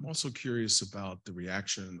 I'm also curious about the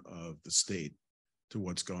reaction of the state to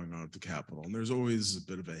what's going on at the Capitol. And there's always a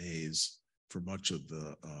bit of a haze for much of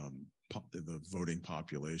the voting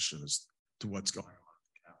population as to what's going on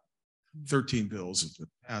at the Capitol. 13 bills have been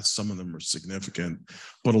passed. Some of them are significant,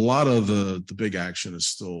 but a lot of the big action is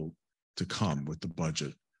still to come with the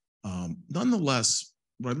budget. Nonetheless,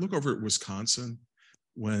 when I look over at Wisconsin,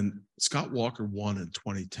 when Scott Walker won in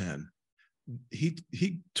 2010,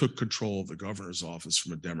 he took control of the governor's office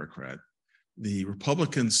from a Democrat. The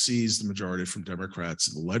Republicans seized the majority from Democrats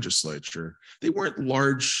in the legislature. They weren't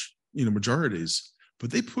large, majorities,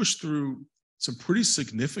 but they pushed through some pretty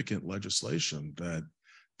significant legislation that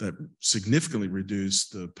significantly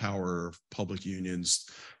reduced the power of public unions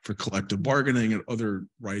for collective bargaining and other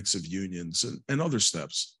rights of unions and other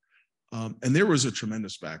steps. And there was a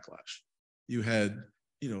tremendous backlash. You had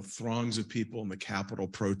throngs of people in the Capitol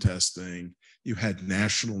protesting. You had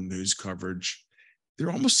national news coverage.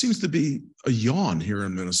 There almost seems to be a yawn here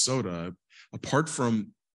in Minnesota. Apart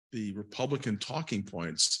from the Republican talking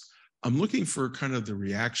points, I'm looking for kind of the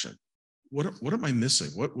reaction. What am I missing?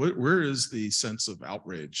 Where is the sense of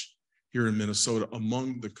outrage here in Minnesota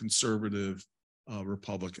among the conservative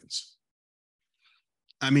Republicans?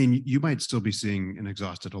 I mean, you might still be seeing an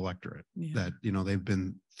exhausted electorate that, they've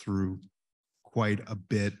been through quite a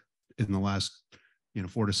bit in the last,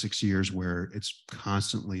 4 to 6 years, where it's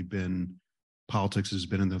constantly been politics has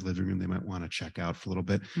been in the living room. They might want to check out for a little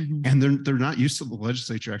bit, and they're not used to the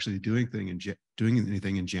legislature actually doing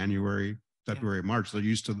anything in January, February, March. They're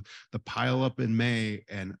used to the pile up in May,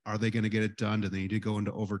 and are they going to get it done? Do they need to go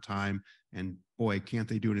into overtime? And boy, can't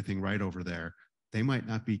they do anything right over there? They might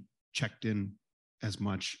not be checked in as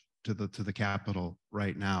much to the Capitol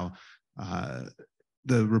right now.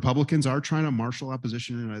 The Republicans are trying to marshal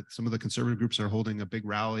opposition, and some of the conservative groups are holding a big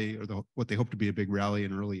rally, or what they hope to be a big rally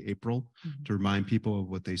in early April, to remind people of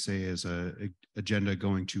what they say is a agenda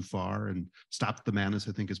going too far, and stop the madness,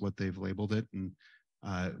 I think, is what they've labeled it. And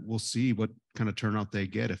we'll see what kind of turnout they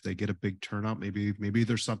get. If they get a big turnout, maybe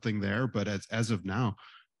there's something there. But as of now,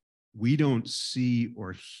 we don't see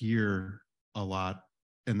or hear a lot,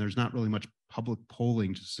 and there's not really much public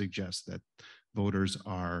polling to suggest that voters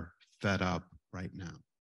are fed up right now.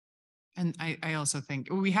 And I also think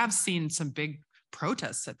we have seen some big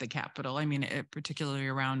protests at the Capitol. I mean, particularly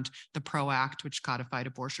around the PRO Act, which codified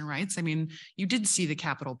abortion rights. I mean, you did see the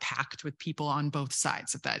Capitol packed with people on both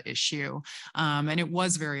sides of that issue. And it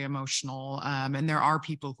was very emotional. And there are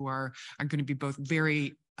people who are going to be both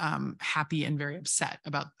very happy and very upset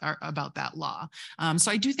about that law. So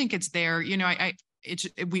I do think it's there.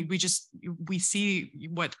 We see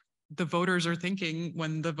what the voters are thinking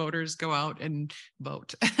when the voters go out and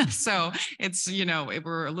vote. So it's,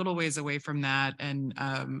 we're a little ways away from that. And,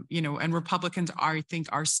 and Republicans I think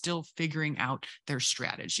are still figuring out their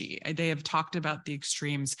strategy. They have talked about the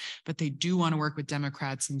extremes, but they do want to work with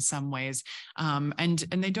Democrats in some ways. And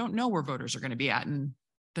they don't know where voters are going to be at in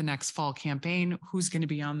the next fall campaign, who's going to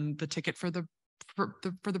be on the ticket for the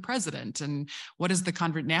president, and what is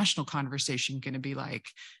the national conversation going to be like,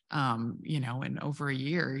 in over a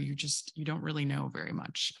year. You don't really know very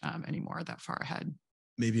much anymore that far ahead.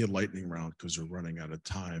 Maybe a lightning round, because we're running out of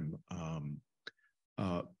time.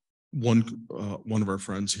 One of our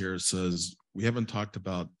friends here says, we haven't talked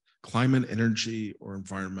about climate, energy, or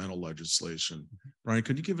environmental legislation. Brian,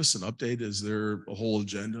 could you give us an update? Is there a whole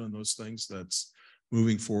agenda on those things that's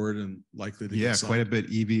moving forward and likely to get quite a bit.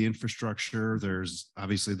 EV infrastructure. There's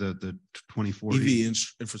obviously the 2040 EV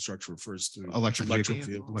infrastructure refers to electric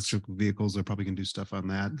vehicles. They're probably going to do stuff on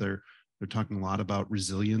that. They're talking a lot about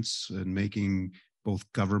resilience and making both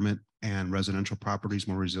government and residential properties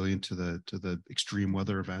more resilient to the extreme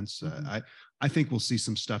weather events. I think we'll see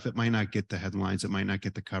some stuff. It might not get the headlines. It might not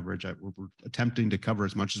get the coverage. We're attempting to cover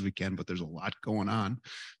as much as we can, but there's a lot going on.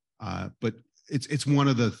 But it's one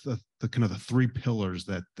of the kind of the three pillars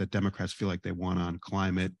that Democrats feel like they want on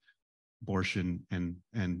climate, abortion, and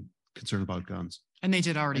concern about guns. And they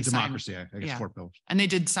did already sign democracy. I guess 4 pillars. And they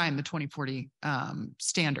did sign the 2040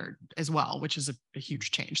 standard as well, which is a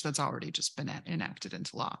huge change that's already just been enacted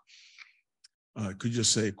into law. Could you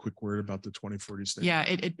just say a quick word about the 2040 standard? Yeah,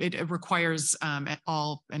 it requires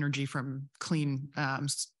all energy from clean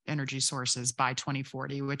energy sources by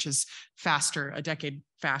 2040, which is a decade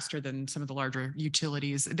faster than some of the larger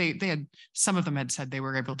utilities. They had, some of them had said they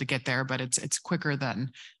were able to get there, but it's quicker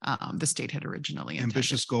than the state had originally intended.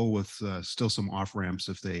 Ambitious goal with still some off ramps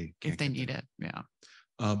if they need it. Yeah.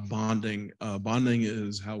 Bonding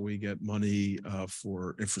is how we get money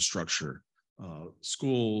for infrastructure.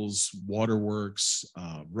 Schools, waterworks,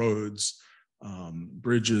 roads,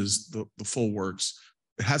 bridges, the full works.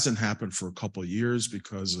 It hasn't happened for a couple of years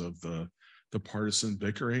because of the partisan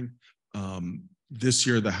bickering. This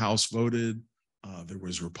year, the House voted. There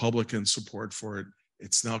was Republican support for it.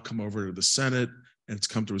 It's now come over to the Senate, and it's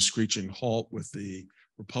come to a screeching halt with the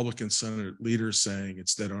Republican Senate leader saying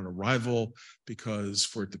it's dead on arrival because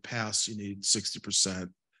for it to pass, you need 60%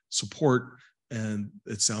 support. And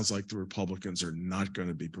it sounds like the Republicans are not going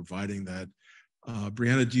to be providing that.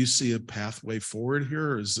 Briana, do you see a pathway forward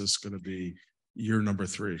here, or is this going to be year number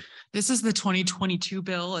 3? This is the 2022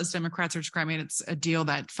 bill, as Democrats are describing it. It's a deal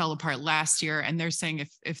that fell apart last year, and they're saying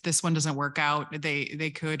if this one doesn't work out,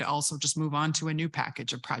 they could also just move on to a new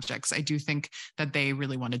package of projects. I do think that they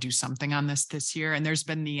really want to do something on this year. And there's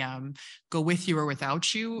been the go with you or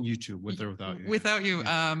without you. With or without you. Without you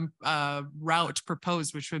route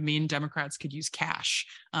proposed, which would mean Democrats could use cash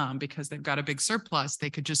because they've got a big surplus. They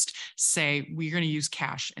could just say, we're going to use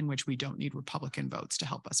cash in which we don't need Republican votes to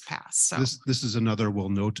help us pass. So this is another we'll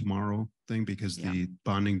know tomorrow thing because the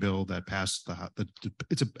bonding bill that passed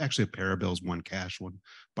it's actually a pair of bills, one cash, one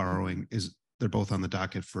borrowing, they're both on the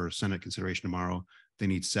docket for Senate consideration tomorrow. They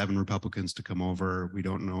need 7 Republicans to come over. We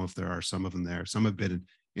don't know if there are some of them there. Some have been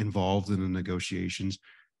involved in the negotiations,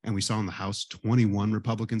 and we saw in the House 21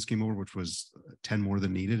 Republicans came over, which was 10 more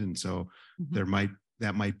than needed. And so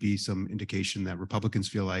that might be some indication that Republicans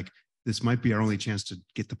feel like this might be our only chance to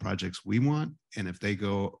get the projects we want. And if they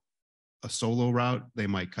go a solo route, they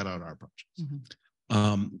might cut out our projects.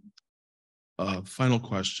 Final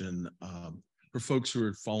question. For folks who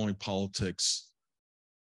are following politics,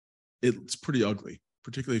 it's pretty ugly,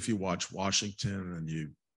 particularly if you watch Washington and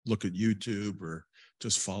you look at YouTube or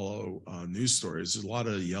just follow news stories. There's a lot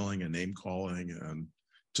of yelling and name calling and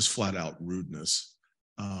just flat out rudeness.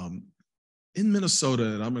 In Minnesota,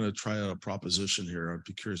 and I'm going to try out a proposition here. I'd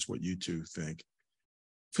be curious what you two think.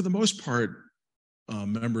 For the most part,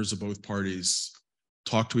 members of both parties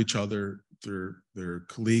talk to each other. They're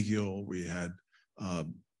collegial. We had,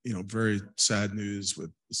 very sad news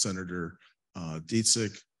with Senator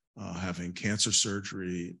Dietzich having cancer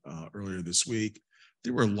surgery earlier this week.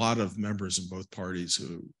 There were a lot of members in both parties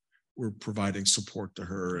who were providing support to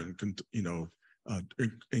her and,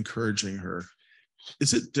 encouraging her.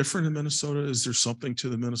 Is it different in Minnesota? Is there something to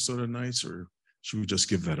the Minnesota Nice, or should we just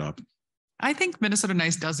give that up? I think Minnesota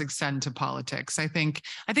Nice does extend to politics. I think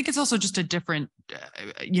it's also just a different,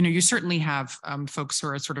 you certainly have folks who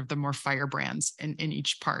are sort of the more firebrands in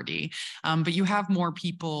each party, but you have more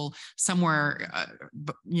people somewhere,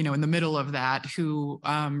 in the middle of that who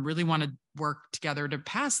really want to work together to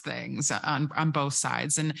pass things on both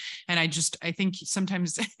sides. And I think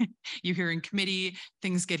sometimes you hear in committee,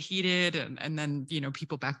 things get heated and then,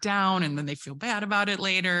 people back down and then they feel bad about it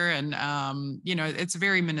later. And, it's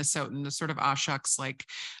very Minnesotan, the sort of shucks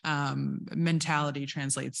mentality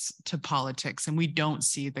translates to politics. And we don't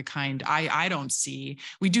see the kind,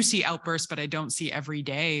 we do see outbursts, but I don't see every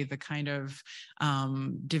day the kind of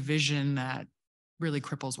division that really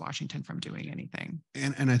cripples Washington from doing anything.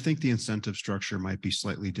 And I think the incentive structure might be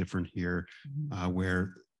slightly different here,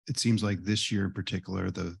 where it seems like this year in particular,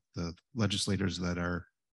 the legislators that are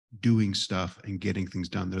doing stuff and getting things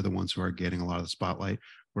done, they're the ones who are getting a lot of the spotlight,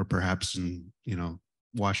 where perhaps in,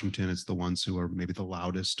 Washington, it's the ones who are maybe the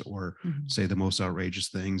loudest or say the most outrageous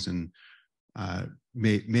things. And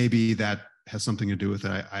maybe that has something to do with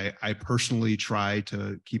it. I personally try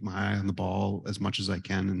to keep my eye on the ball as much as I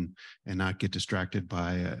can and not get distracted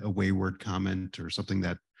by a wayward comment or something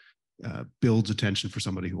that builds attention for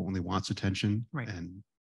somebody who only wants attention. Right. And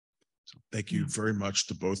so, Thank you very much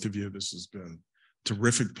to both of you. This has been a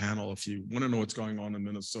terrific panel. If you want to know what's going on in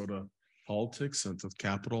Minnesota politics and the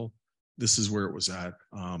Capitol, this is where it was at.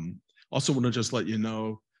 Also want to just let you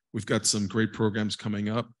know, we've got some great programs coming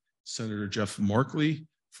up. Senator Jeff Markley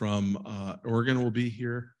from Oregon will be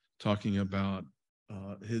here talking about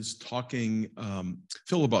his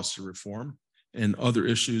filibuster reform and other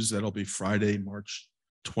issues. That'll be Friday, March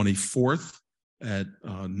 24th at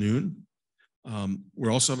noon. We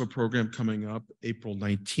also have a program coming up April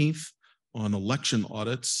 19th on election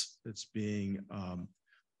audits. It's being,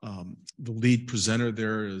 the lead presenter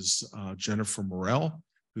there is Jennifer Morell,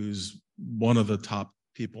 who's one of the top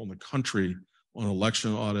people in the country on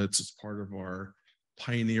election audits. It's part of our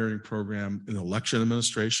pioneering program in election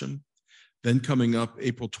administration. Then coming up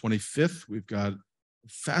April 25th, we've got a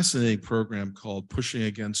fascinating program called Pushing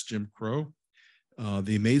Against Jim Crow,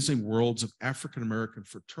 the amazing worlds of African-American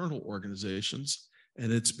fraternal organizations.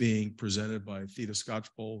 And it's being presented by Theda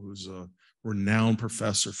Scotchpole, who's a renowned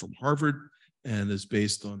professor from Harvard and is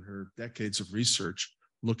based on her decades of research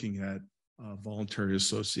looking at voluntary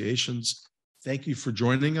associations. Thank you for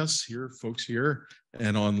joining us here, folks here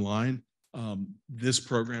and online. This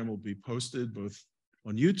program will be posted both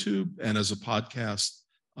on YouTube and as a podcast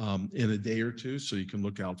in a day or two, so you can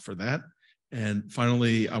look out for that. And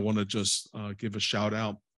finally, I want to just give a shout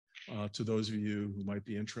out to those of you who might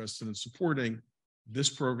be interested in supporting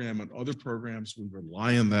this program and other programs. We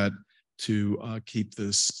rely on that to keep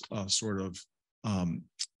this sort of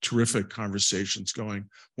terrific conversations going.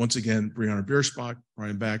 Once again, Briana Bierschbach,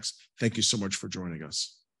 Brian Bakst, thank you so much for joining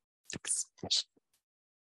us. Thanks.